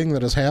real thing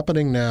that is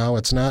happening now.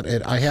 It's not.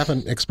 I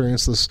haven't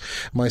experienced this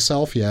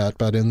myself yet,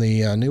 but in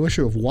the new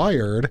issue of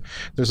Wired,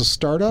 there's a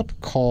startup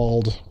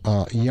called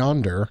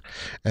Yonder,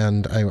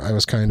 and I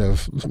was kind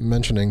of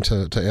mentioning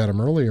to Adam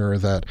earlier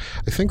that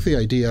I think the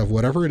idea of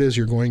whatever it is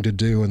you're going to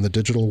do in the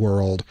digital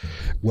world,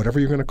 whatever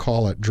you're going to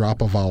call it, drop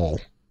a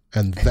vowel.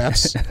 And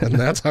that's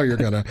how you're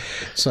gonna.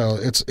 So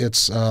it's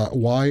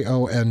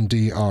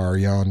YONDR,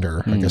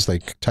 Yonder. I guess they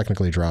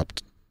technically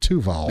dropped two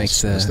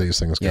vols, as these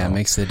things go. Yeah, it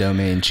makes the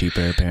domain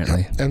cheaper,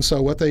 apparently. Yeah. And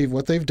so what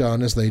they've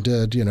done is they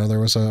did, there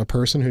was a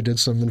person who did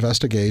some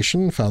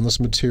investigation, found this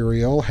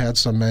material, had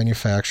some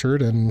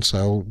manufactured, and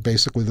so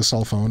basically the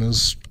cell phone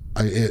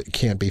it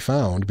can't be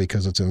found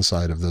because it's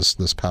inside of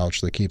this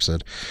pouch that keeps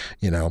it,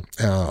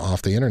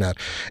 off the internet.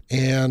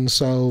 And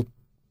so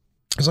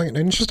it's like an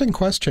interesting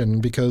question,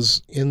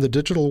 because in the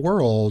digital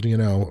world,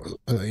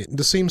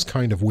 this seems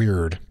kind of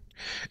weird.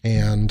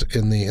 And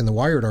in the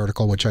Wired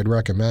article, which I'd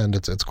recommend,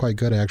 it's quite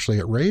good actually.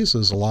 It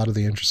raises a lot of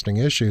the interesting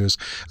issues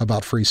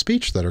about free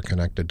speech that are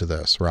connected to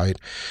this, right?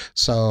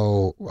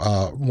 So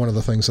one of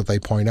the things that they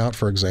point out,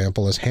 for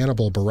example, is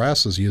Hannibal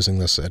Buress is using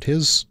this at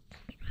his,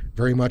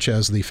 very much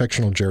as the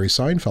fictional Jerry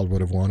Seinfeld would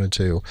have wanted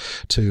to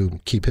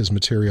keep his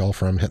material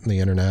from hitting the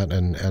internet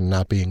and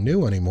not being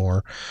new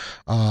anymore.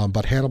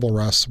 But Hannibal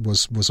Buress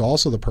was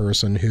also the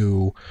person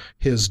who,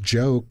 his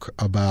joke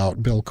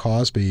about Bill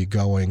Cosby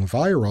going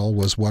viral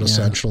was what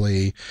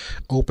essentially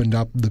opened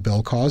up the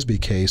Bill Cosby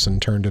case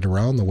and turned it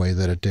around the way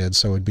that it did.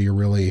 So it'd be a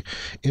really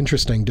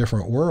interesting,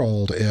 different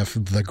world if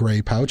the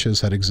gray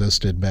pouches had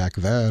existed back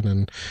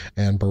then,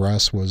 and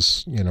Buress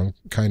was,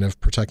 kind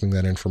of protecting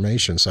that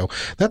information. So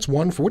that's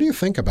one. What do you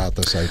think about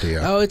this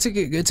idea? Oh, it's a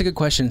good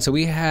question. So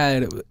we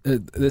had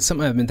that's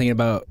something I've been thinking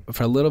about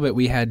for a little bit.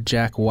 We had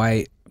Jack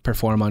White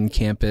perform on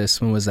campus.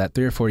 When was that?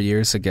 3 or 4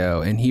 years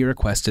ago, and he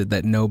requested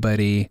that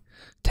nobody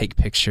take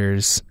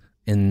pictures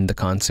in the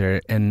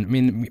concert. And I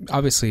mean,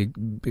 obviously,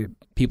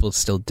 people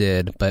still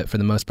did, but for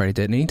the most part, he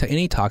did. And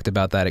he talked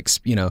about that.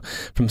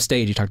 From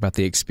stage, he talked about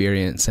the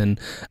experience. And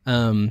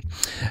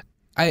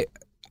I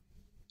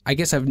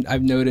guess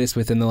I've noticed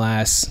within the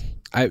last.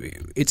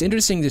 It's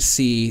interesting to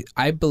see.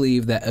 I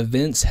believe that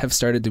events have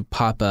started to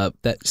pop up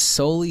that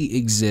solely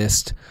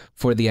exist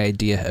for the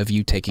idea of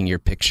you taking your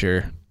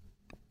picture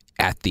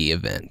at the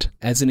event.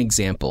 As an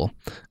example,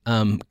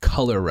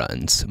 color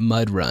runs,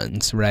 mud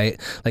runs,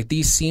 right? Like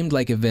these seemed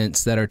like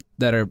events that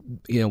are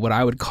what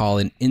I would call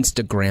an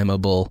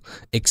Instagrammable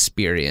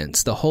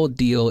experience. The whole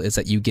deal is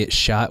that you get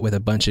shot with a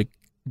bunch of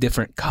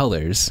different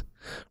colors,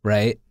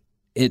 right?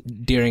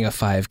 During a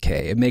 5K.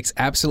 It makes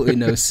absolutely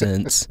no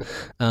sense.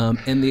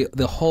 And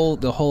the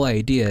whole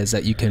idea is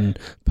that you can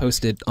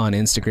post it on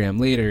Instagram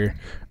later,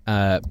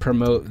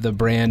 promote the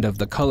brand of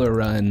the color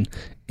run,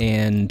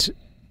 and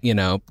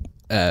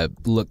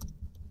look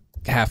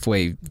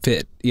halfway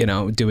fit,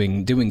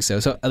 doing so.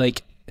 So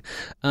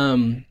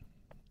and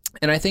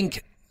I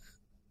think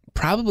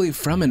probably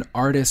from an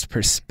artist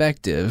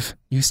perspective,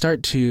 you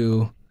start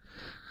to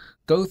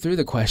go through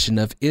the question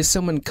of, is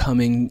someone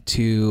coming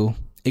to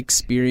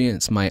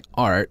experience my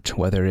art,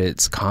 whether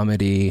it's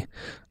comedy,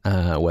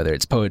 whether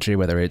it's poetry,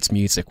 whether it's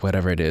music,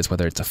 whatever it is,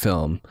 whether it's a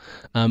film,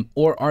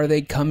 or are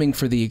they coming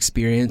for the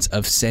experience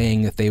of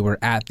saying that they were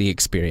at the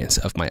experience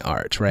of my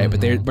art, right?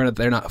 Mm-hmm. But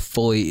they're not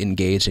fully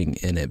engaging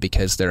in it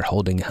because they're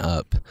holding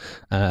up,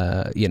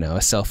 a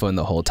cell phone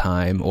the whole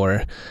time,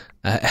 or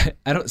I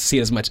don't see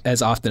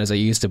as often as I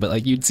used to, but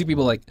like you'd see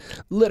people like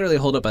literally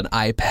hold up an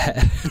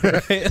iPad,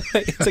 right?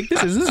 It's like,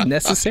 is this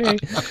necessary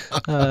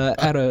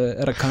at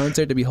a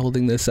concert to be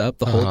holding this up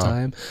the whole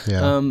time?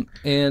 Yeah.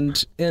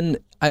 And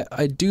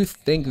I do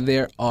think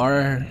there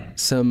are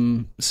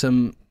some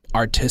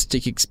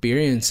artistic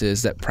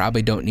experiences that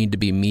probably don't need to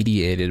be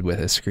mediated with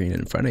a screen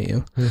in front of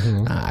you.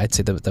 Mm-hmm. I'd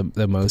say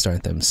the most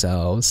aren't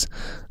themselves.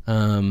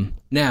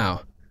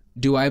 Now,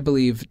 do I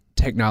believe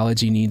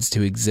technology needs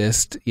to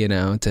exist,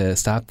 to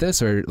stop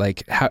this, or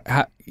like how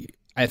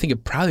I think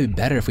it'd probably be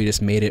better if we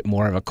just made it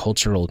more of a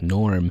cultural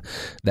norm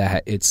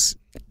that it's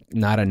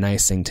not a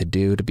nice thing to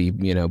do to be,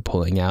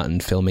 pulling out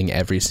and filming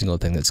every single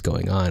thing that's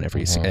going on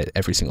every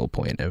single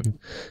point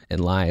in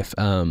life.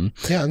 And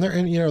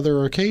there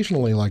were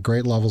occasionally like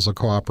great levels of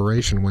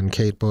cooperation when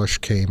Kate Bush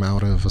came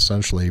out of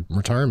essentially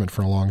retirement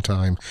for a long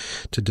time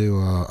to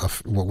do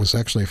what was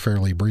actually a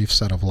fairly brief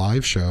set of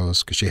live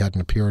shows, because she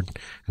hadn't appeared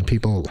and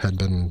people had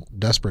been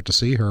desperate to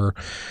see her.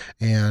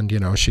 And,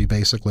 she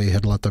basically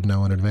had let them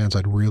know in advance,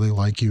 I'd really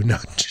like you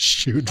not to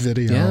shoot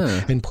video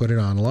and put it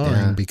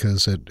online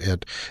because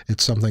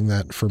it's something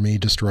that for me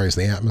destroys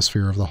the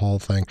atmosphere of the whole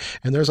thing.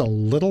 And there's a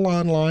little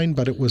online,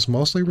 but it was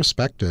mostly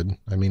respected.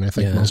 I mean, I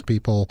think most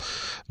people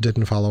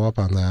didn't follow up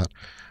on that.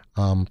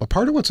 But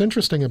part of what's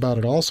interesting about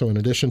it also, in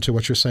addition to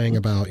what you're saying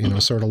about,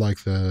 sort of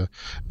like the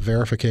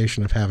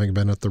verification of having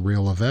been at the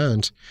real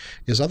event,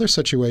 is other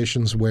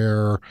situations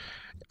where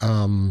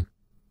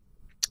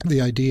the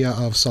idea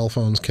of cell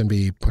phones can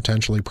be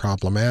potentially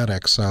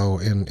problematic. So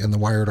in the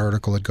Wired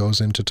article, it goes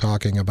into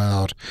talking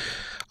about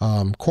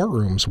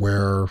courtrooms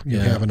where you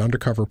have an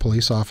undercover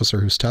police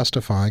officer who's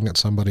testifying at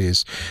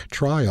somebody's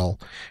trial,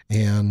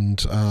 and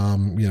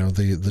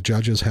the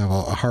judges have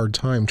a hard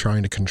time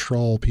trying to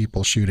control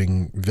people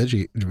shooting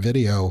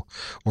video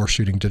or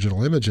shooting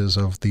digital images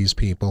of these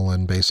people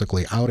and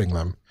basically outing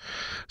them.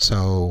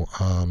 So,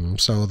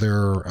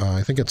 they're,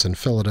 I think it's in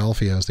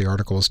Philadelphia, as the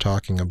article was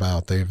talking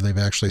about. They've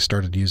actually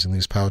started using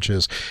these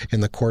pouches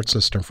in the court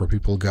system for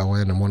people to go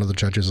in. And one of the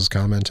judges is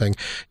commenting,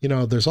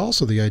 there's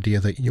also the idea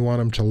that you want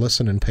them to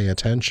listen and pay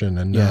attention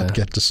and not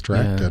get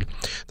distracted.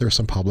 Yeah. There are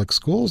some public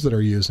schools that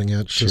are using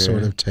it to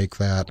sort of take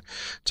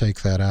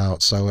that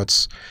out. So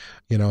it's,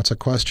 it's a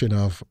question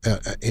of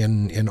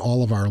in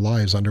all of our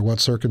lives, under what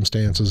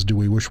circumstances do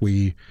we wish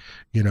we,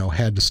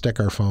 had to stick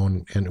our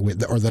phone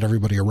or that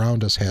everybody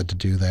around us had to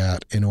do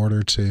that in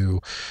order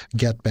to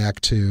get back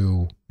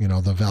to,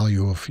 the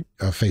value of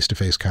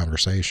face-to-face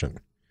conversation.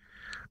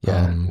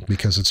 Yeah.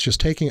 Because it's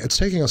taking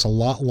us a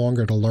lot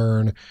longer to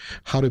learn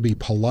how to be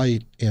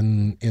polite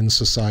in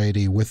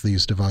society with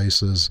these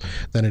devices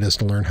than it is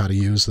to learn how to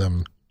use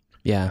them.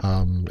 Yeah.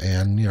 And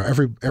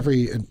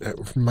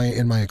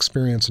in my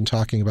experience in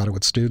talking about it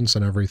with students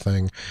and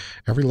everything,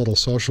 every little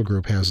social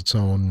group has its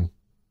own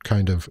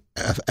kind of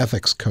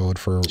ethics code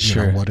for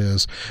what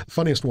is. The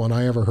funniest one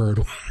I ever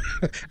heard,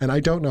 and I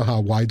don't know how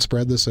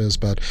widespread this is,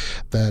 but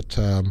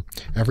that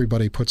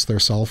everybody puts their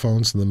cell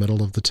phones in the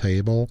middle of the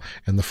table,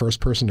 and the first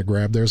person to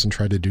grab theirs and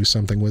try to do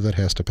something with it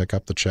has to pick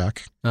up the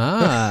check.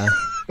 Ah,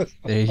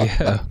 there you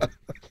go.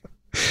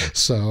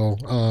 So,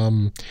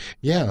 I've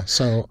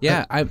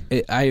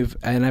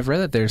read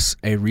that there's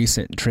a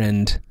recent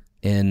trend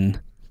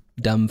in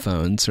dumb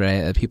phones,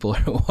 right? People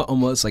are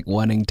almost like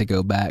wanting to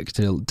go back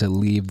to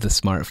leave the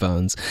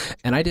smartphones.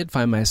 And I did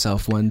find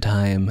myself one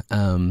time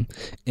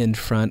in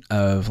front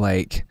of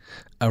like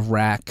a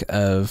rack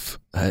of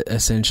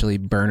essentially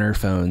burner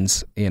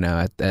phones,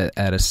 at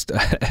a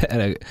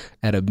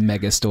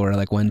mega store,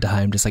 like one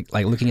time, just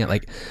like looking at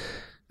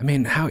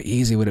how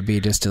easy would it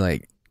be just to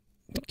like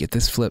get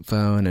this flip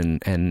phone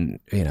and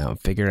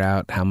figure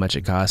out how much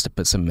it costs to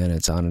put some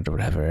minutes on it or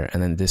whatever,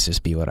 and then this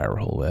just be what I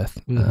roll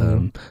with.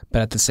 Mm-hmm.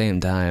 But at the same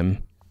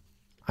time,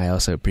 I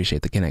also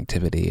appreciate the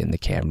connectivity and the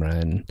camera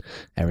and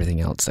everything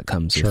else that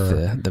comes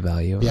with the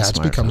value of a smartphone. It's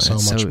become so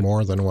much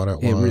more than what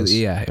it was.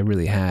 It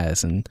really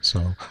has. And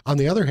so, on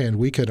the other hand,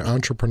 we could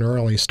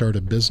entrepreneurially start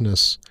a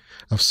business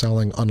of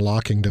selling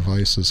unlocking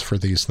devices for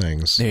these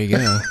things. There you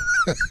go.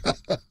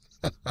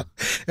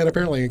 And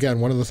apparently,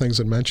 again, one of the things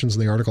it mentions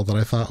in the article that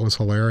I thought was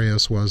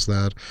hilarious was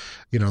that,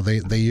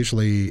 they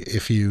usually,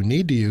 if you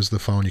need to use the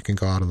phone, you can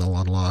go out and they'll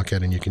unlock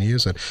it and you can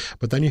use it.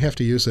 But then you have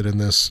to use it in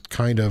this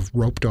kind of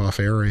roped off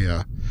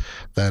area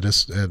that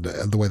is,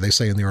 the way they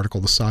say in the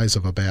article, the size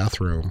of a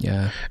bathroom.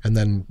 Yeah. And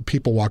then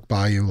people walk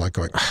by you like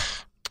going,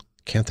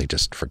 can't they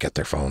just forget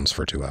their phones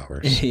for 2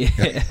 hours?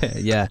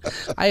 Yeah.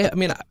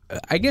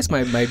 I guess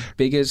my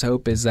biggest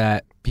hope is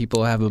that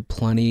people have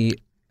plenty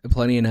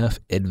enough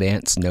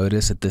advance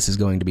notice that this is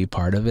going to be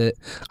part of it.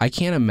 I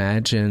can't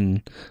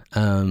imagine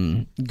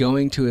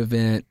going to an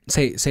event.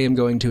 Say I'm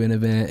going to an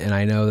event and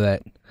I know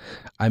that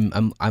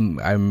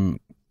I'm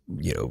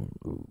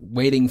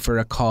waiting for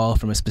a call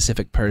from a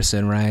specific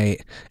person,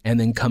 right? And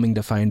then coming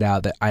to find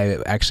out that I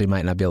actually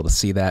might not be able to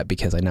see that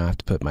because I now have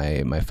to put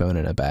my phone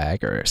in a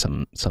bag or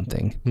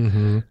something.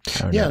 Mm-hmm.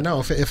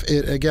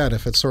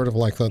 If it's sort of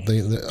like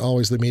the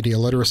always the media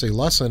literacy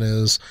lesson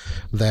is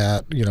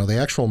that, the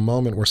actual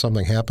moment where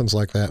something happens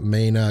like that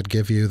may not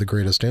give you the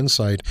greatest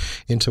insight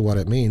into what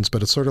it means,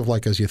 but it's sort of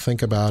like as you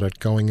think about it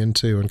going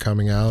into and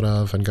coming out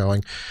of and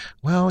going,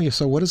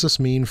 so what does this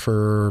mean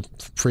for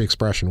free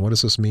expression? What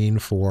does this mean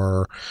for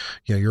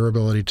your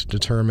ability to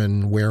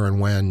determine where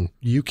and when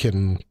you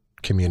can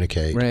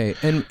communicate? Right.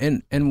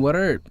 And what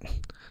are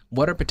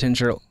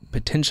potential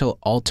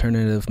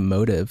alternative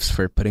motives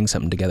for putting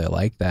something together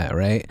like that,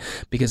 right?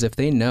 Because if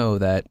they know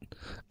that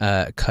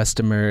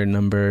customer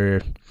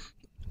number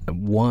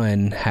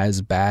 1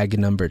 has bag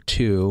number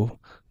 2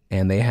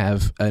 and they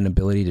have an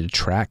ability to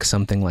track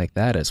something like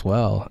that as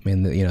well. I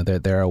mean,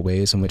 there are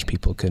ways in which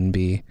people can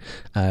be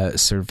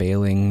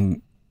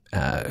surveilling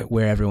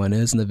where everyone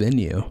is in the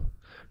venue.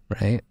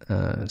 Right.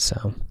 I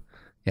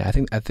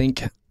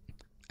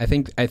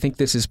think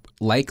this is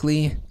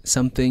likely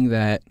something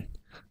that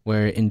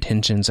where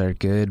intentions are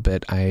good,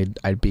 but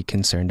I'd be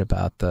concerned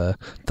about the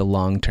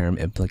long-term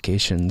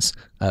implications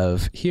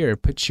of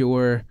put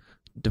your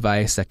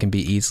device that can be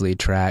easily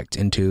tracked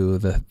into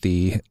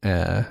the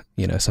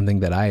something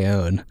that I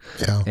own,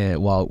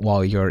 and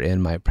while you're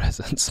in my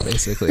presence,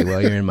 basically,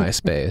 while you're in my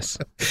space.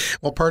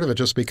 Well, part of it,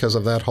 just because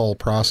of that whole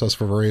process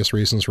for various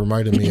reasons,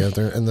 reminded me of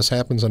and this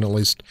happens in at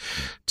least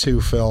 2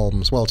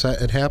 films. Well,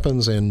 it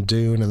happens in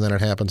Dune, and then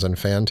it happens in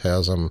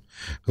Phantasm,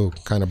 who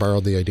kind of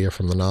borrowed the idea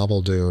from the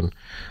novel Dune,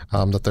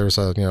 that there's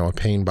a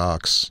pain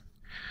box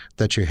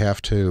that you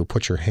have to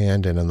put your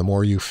hand in, and the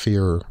more you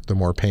fear, the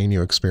more pain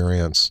you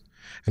experience.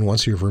 And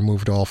once you've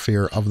removed all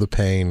fear of the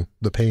pain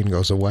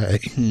goes away.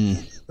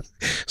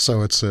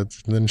 So it's an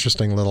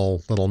interesting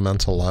little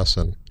mental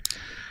lesson.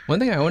 One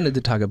thing I wanted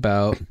to talk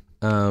about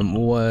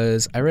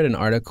was I read an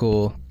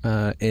article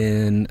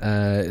in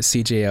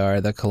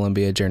CJR, the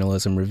Columbia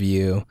Journalism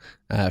Review,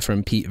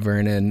 from Pete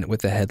Vernon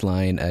with the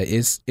headline,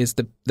 is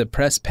the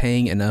press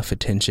paying enough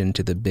attention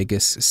to the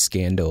biggest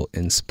scandal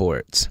in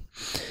sports?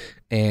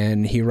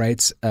 and he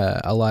writes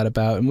a lot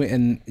about,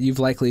 and you've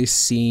likely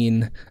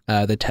seen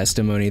the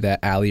testimony that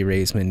Aly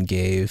Raisman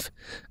gave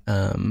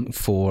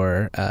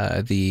for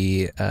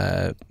the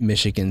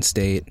Michigan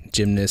State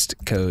gymnast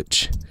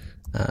coach,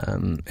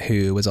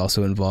 who was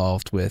also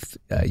involved with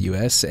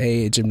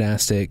USA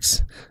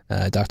Gymnastics,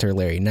 Dr.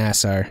 Larry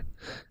Nassar,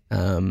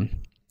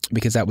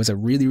 because that was a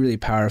really, really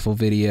powerful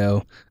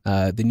video.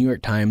 The New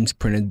York Times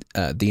printed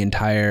the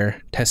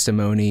entire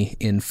testimony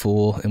in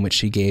full, in which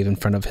she gave in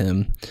front of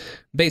him,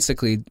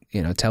 basically,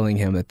 telling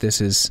him that this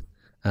is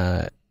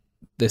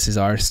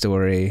our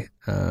story.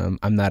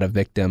 I'm not a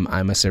victim.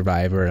 I'm a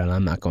survivor, and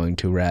I'm not going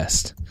to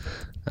rest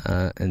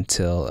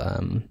until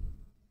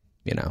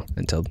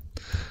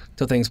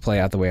things play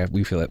out the way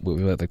we feel like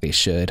they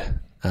should.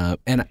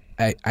 And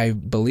I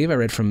believe I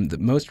read from the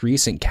most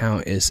recent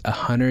count is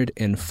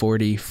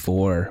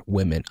 144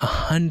 women.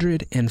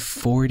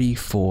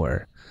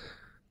 144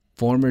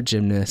 former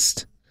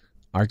gymnasts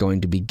are going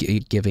to be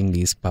giving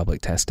these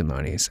public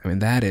testimonies. I mean,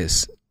 that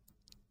is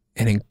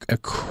a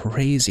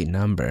crazy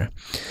number.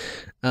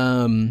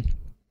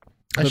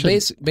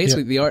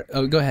 Basically, the art.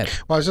 Oh, go ahead.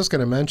 Well, I was just going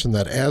to mention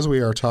that as we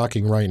are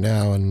talking right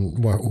now,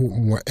 and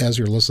as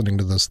you're listening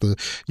to this,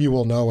 you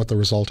will know what the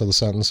result of the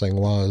sentencing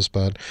was.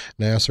 But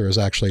Nassar is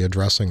actually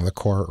addressing the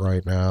court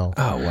right now.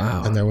 Oh,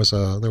 wow! And there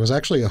was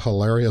actually a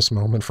hilarious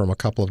moment from a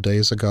couple of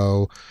days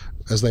ago,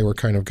 as they were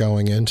kind of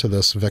going into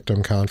this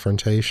victim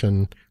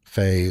confrontation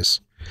phase,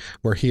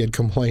 where he had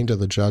complained to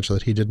the judge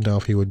that he didn't know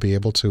if he would be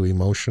able to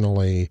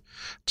emotionally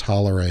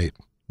tolerate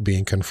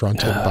being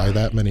confronted by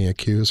that many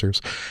accusers.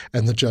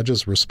 And the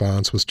judge's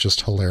response was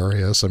just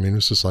hilarious. I mean, it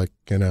was just like,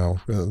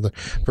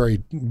 very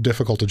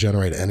difficult to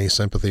generate any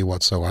sympathy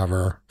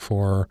whatsoever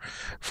for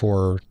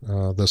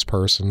this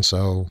person.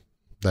 So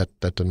that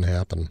didn't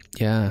happen.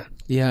 Yeah.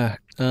 Yeah.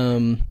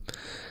 And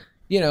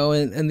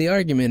the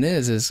argument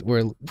is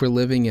we're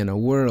living in a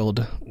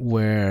world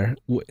where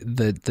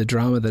the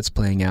drama that's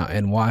playing out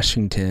in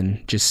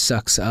Washington just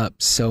sucks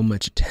up so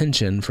much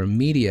attention from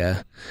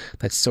media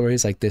that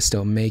stories like this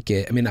don't make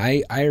it. I mean,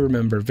 I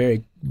remember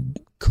very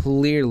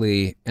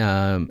clearly,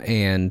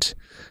 and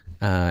it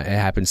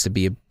happens to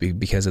be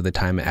because of the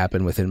time it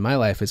happened within my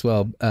life as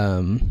well.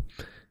 But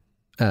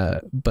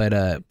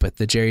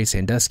the Jerry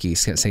Sandusky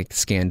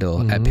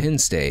scandal at Penn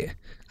State,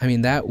 I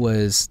mean, that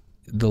was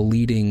the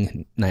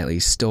leading nightly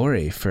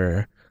story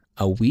for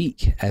a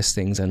week as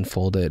things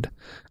unfolded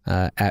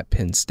at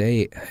Penn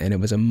State, and it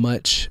was a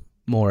much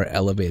more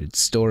elevated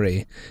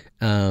story.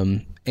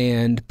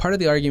 And part of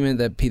the argument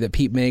that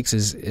Pete makes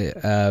is,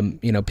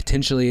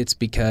 potentially it's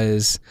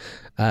because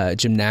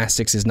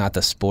gymnastics is not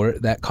the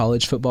sport that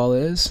college football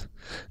is.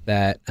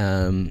 That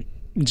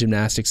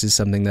gymnastics is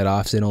something that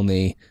often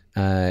only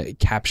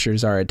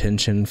captures our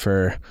attention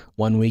for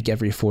 1 week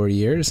every 4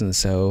 years, and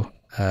so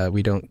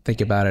we don't think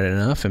about it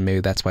enough, and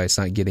maybe that's why it's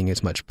not getting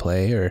as much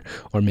play, or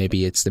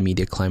maybe it's the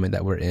media climate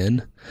that we're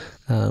in.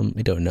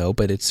 We don't know,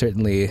 but it's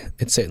certainly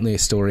a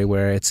story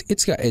where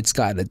it's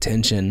got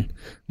attention,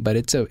 but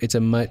it's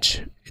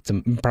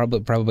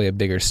probably a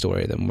bigger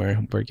story than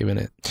we're giving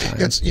it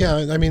time.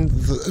 I mean,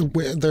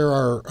 there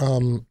are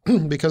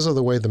because of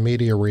the way the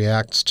media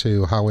reacts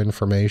to how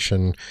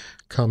information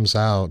comes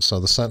out.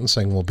 So the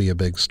sentencing will be a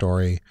big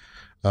story.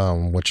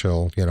 Which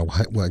will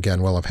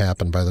have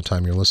happened by the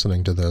time you're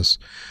listening to this.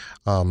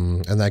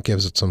 And that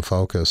gives it some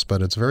focus.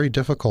 But it's very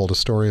difficult. A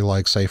story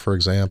like, say, for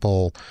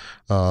example,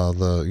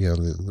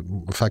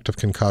 the effect of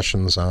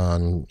concussions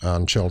on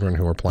children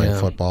who are playing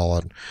football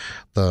at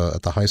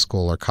the high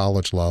school or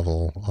college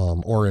level,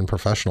 or in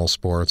professional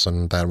sports,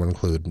 and that would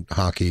include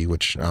hockey,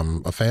 which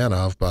I'm a fan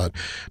of. But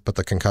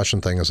the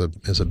concussion thing is a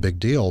big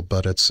deal.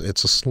 But it's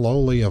a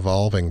slowly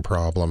evolving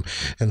problem,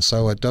 and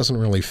so it doesn't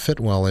really fit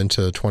well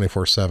into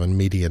 24/7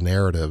 media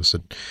narratives.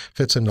 It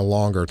fits into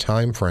longer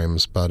time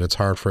frames, but it's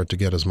hard for it to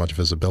get as much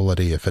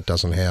visibility if it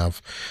doesn't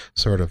have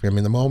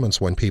the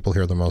moments when people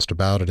hear the most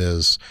about it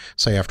is,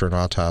 say, after an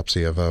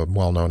autopsy of a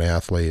well-known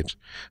athlete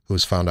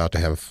who's found out to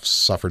have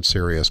suffered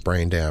serious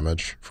brain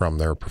damage from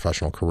their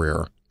professional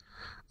career,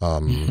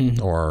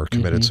 or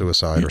committed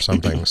suicide or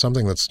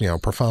something that's,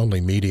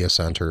 profoundly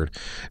media-centered,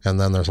 and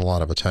then there's a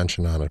lot of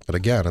attention on it. But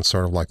again, it's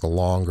sort of like the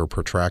longer,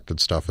 protracted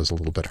stuff is a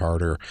little bit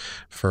harder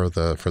for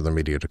the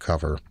media to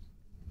cover.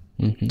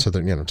 To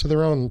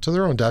their own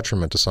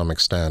detriment to some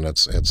extent.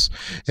 It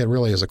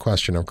really is a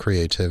question of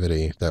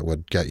creativity that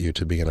would get you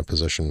to be in a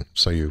position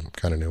so you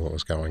kind of knew what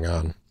was going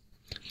on.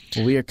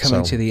 Well, we are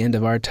coming to the end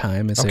of our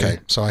time.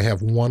 So I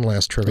have one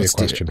last trivia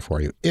question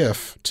for you.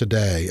 If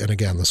today, and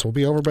again, this will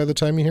be over by the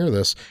time you hear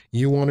this,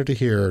 you wanted to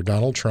hear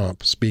Donald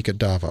Trump speak at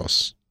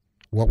Davos,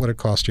 what would it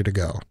cost you to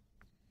go?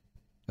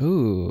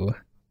 Ooh.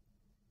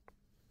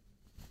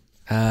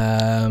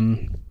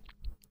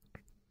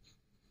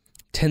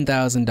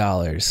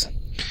 $10,000.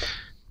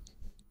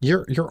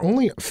 You're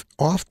only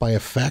off by a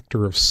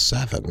factor of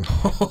 7.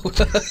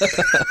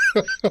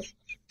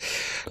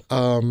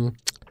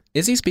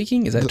 Is he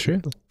speaking? Is that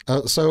true?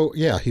 So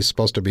yeah, he's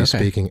supposed to be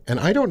speaking, and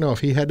I don't know if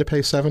he had to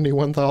pay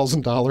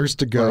 $71,000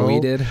 to go, or we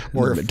did,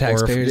 or if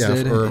taxpayers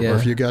did, or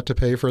if you got to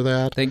pay for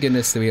that. Thank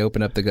goodness that we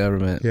open up the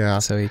government,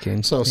 so he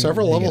can. So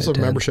several levels of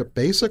membership.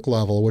 Basic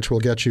level, which will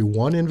get you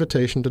one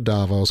invitation to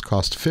Davos,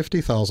 cost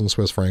 50,000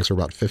 Swiss francs, or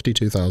about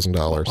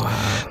 $52,000.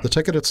 Wow. The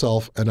ticket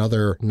itself,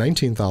 another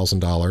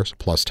 $19,000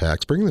 plus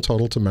tax, bringing the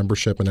total to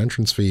membership and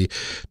entrance fee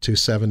to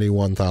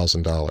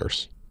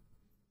 $71,000,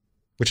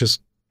 which is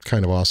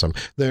kind of awesome.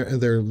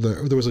 There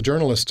was a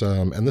journalist,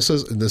 and this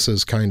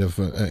is kind of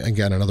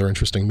again another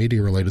interesting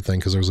media related thing,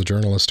 because there was a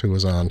journalist who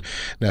was on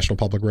National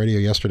Public Radio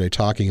yesterday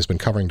talking. He's been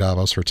covering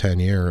Davos for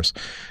 10 years,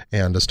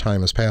 and as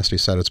time has passed, he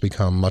said it's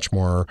become much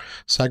more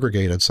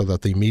segregated, so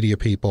that the media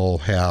people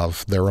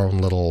have their own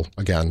little,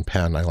 again,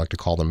 pen. I like to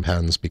call them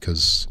pens,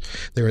 because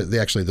they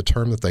actually, the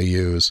term that they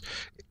use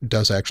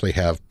does actually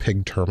have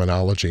pig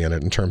terminology in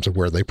it in terms of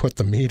where they put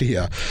the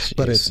media. Jeez.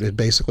 But it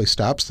basically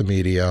stops the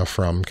media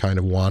from kind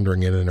of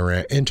wandering in and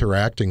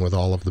interacting with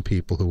all of the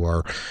people who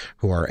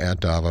are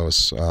at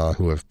Davos,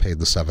 who have paid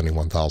the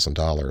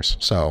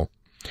 $71,000. So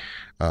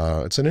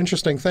it's an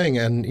interesting thing.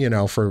 And,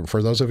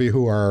 for those of you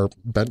who are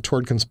bent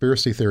toward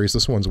conspiracy theories,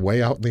 this one's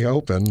way out in the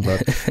open,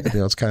 but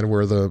it's kind of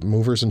where the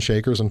movers and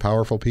shakers and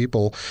powerful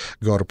people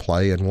go to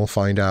play. And we'll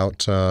find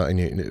out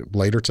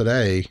later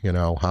today,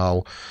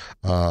 how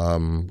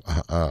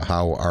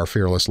our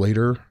fearless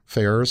leader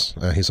fares.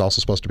 He's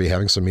also supposed to be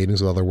having some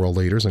meetings with other world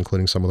leaders,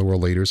 including some of the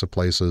world leaders of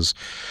places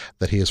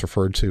that he has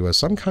referred to as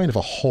some kind of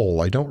a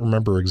hole. I don't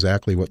remember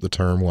exactly what the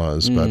term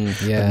was, but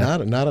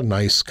not a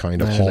nice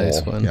kind of hole. A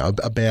nice one.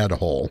 A bad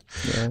hole.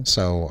 Yeah.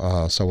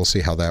 So we'll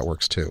see how that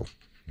works too.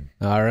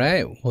 All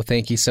right. Well,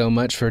 thank you so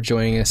much for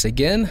joining us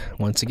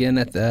once again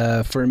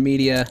at for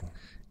Media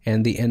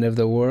and the End of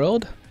the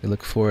World. We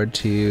look forward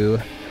to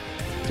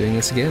doing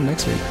this again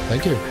next week.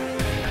 Thank you.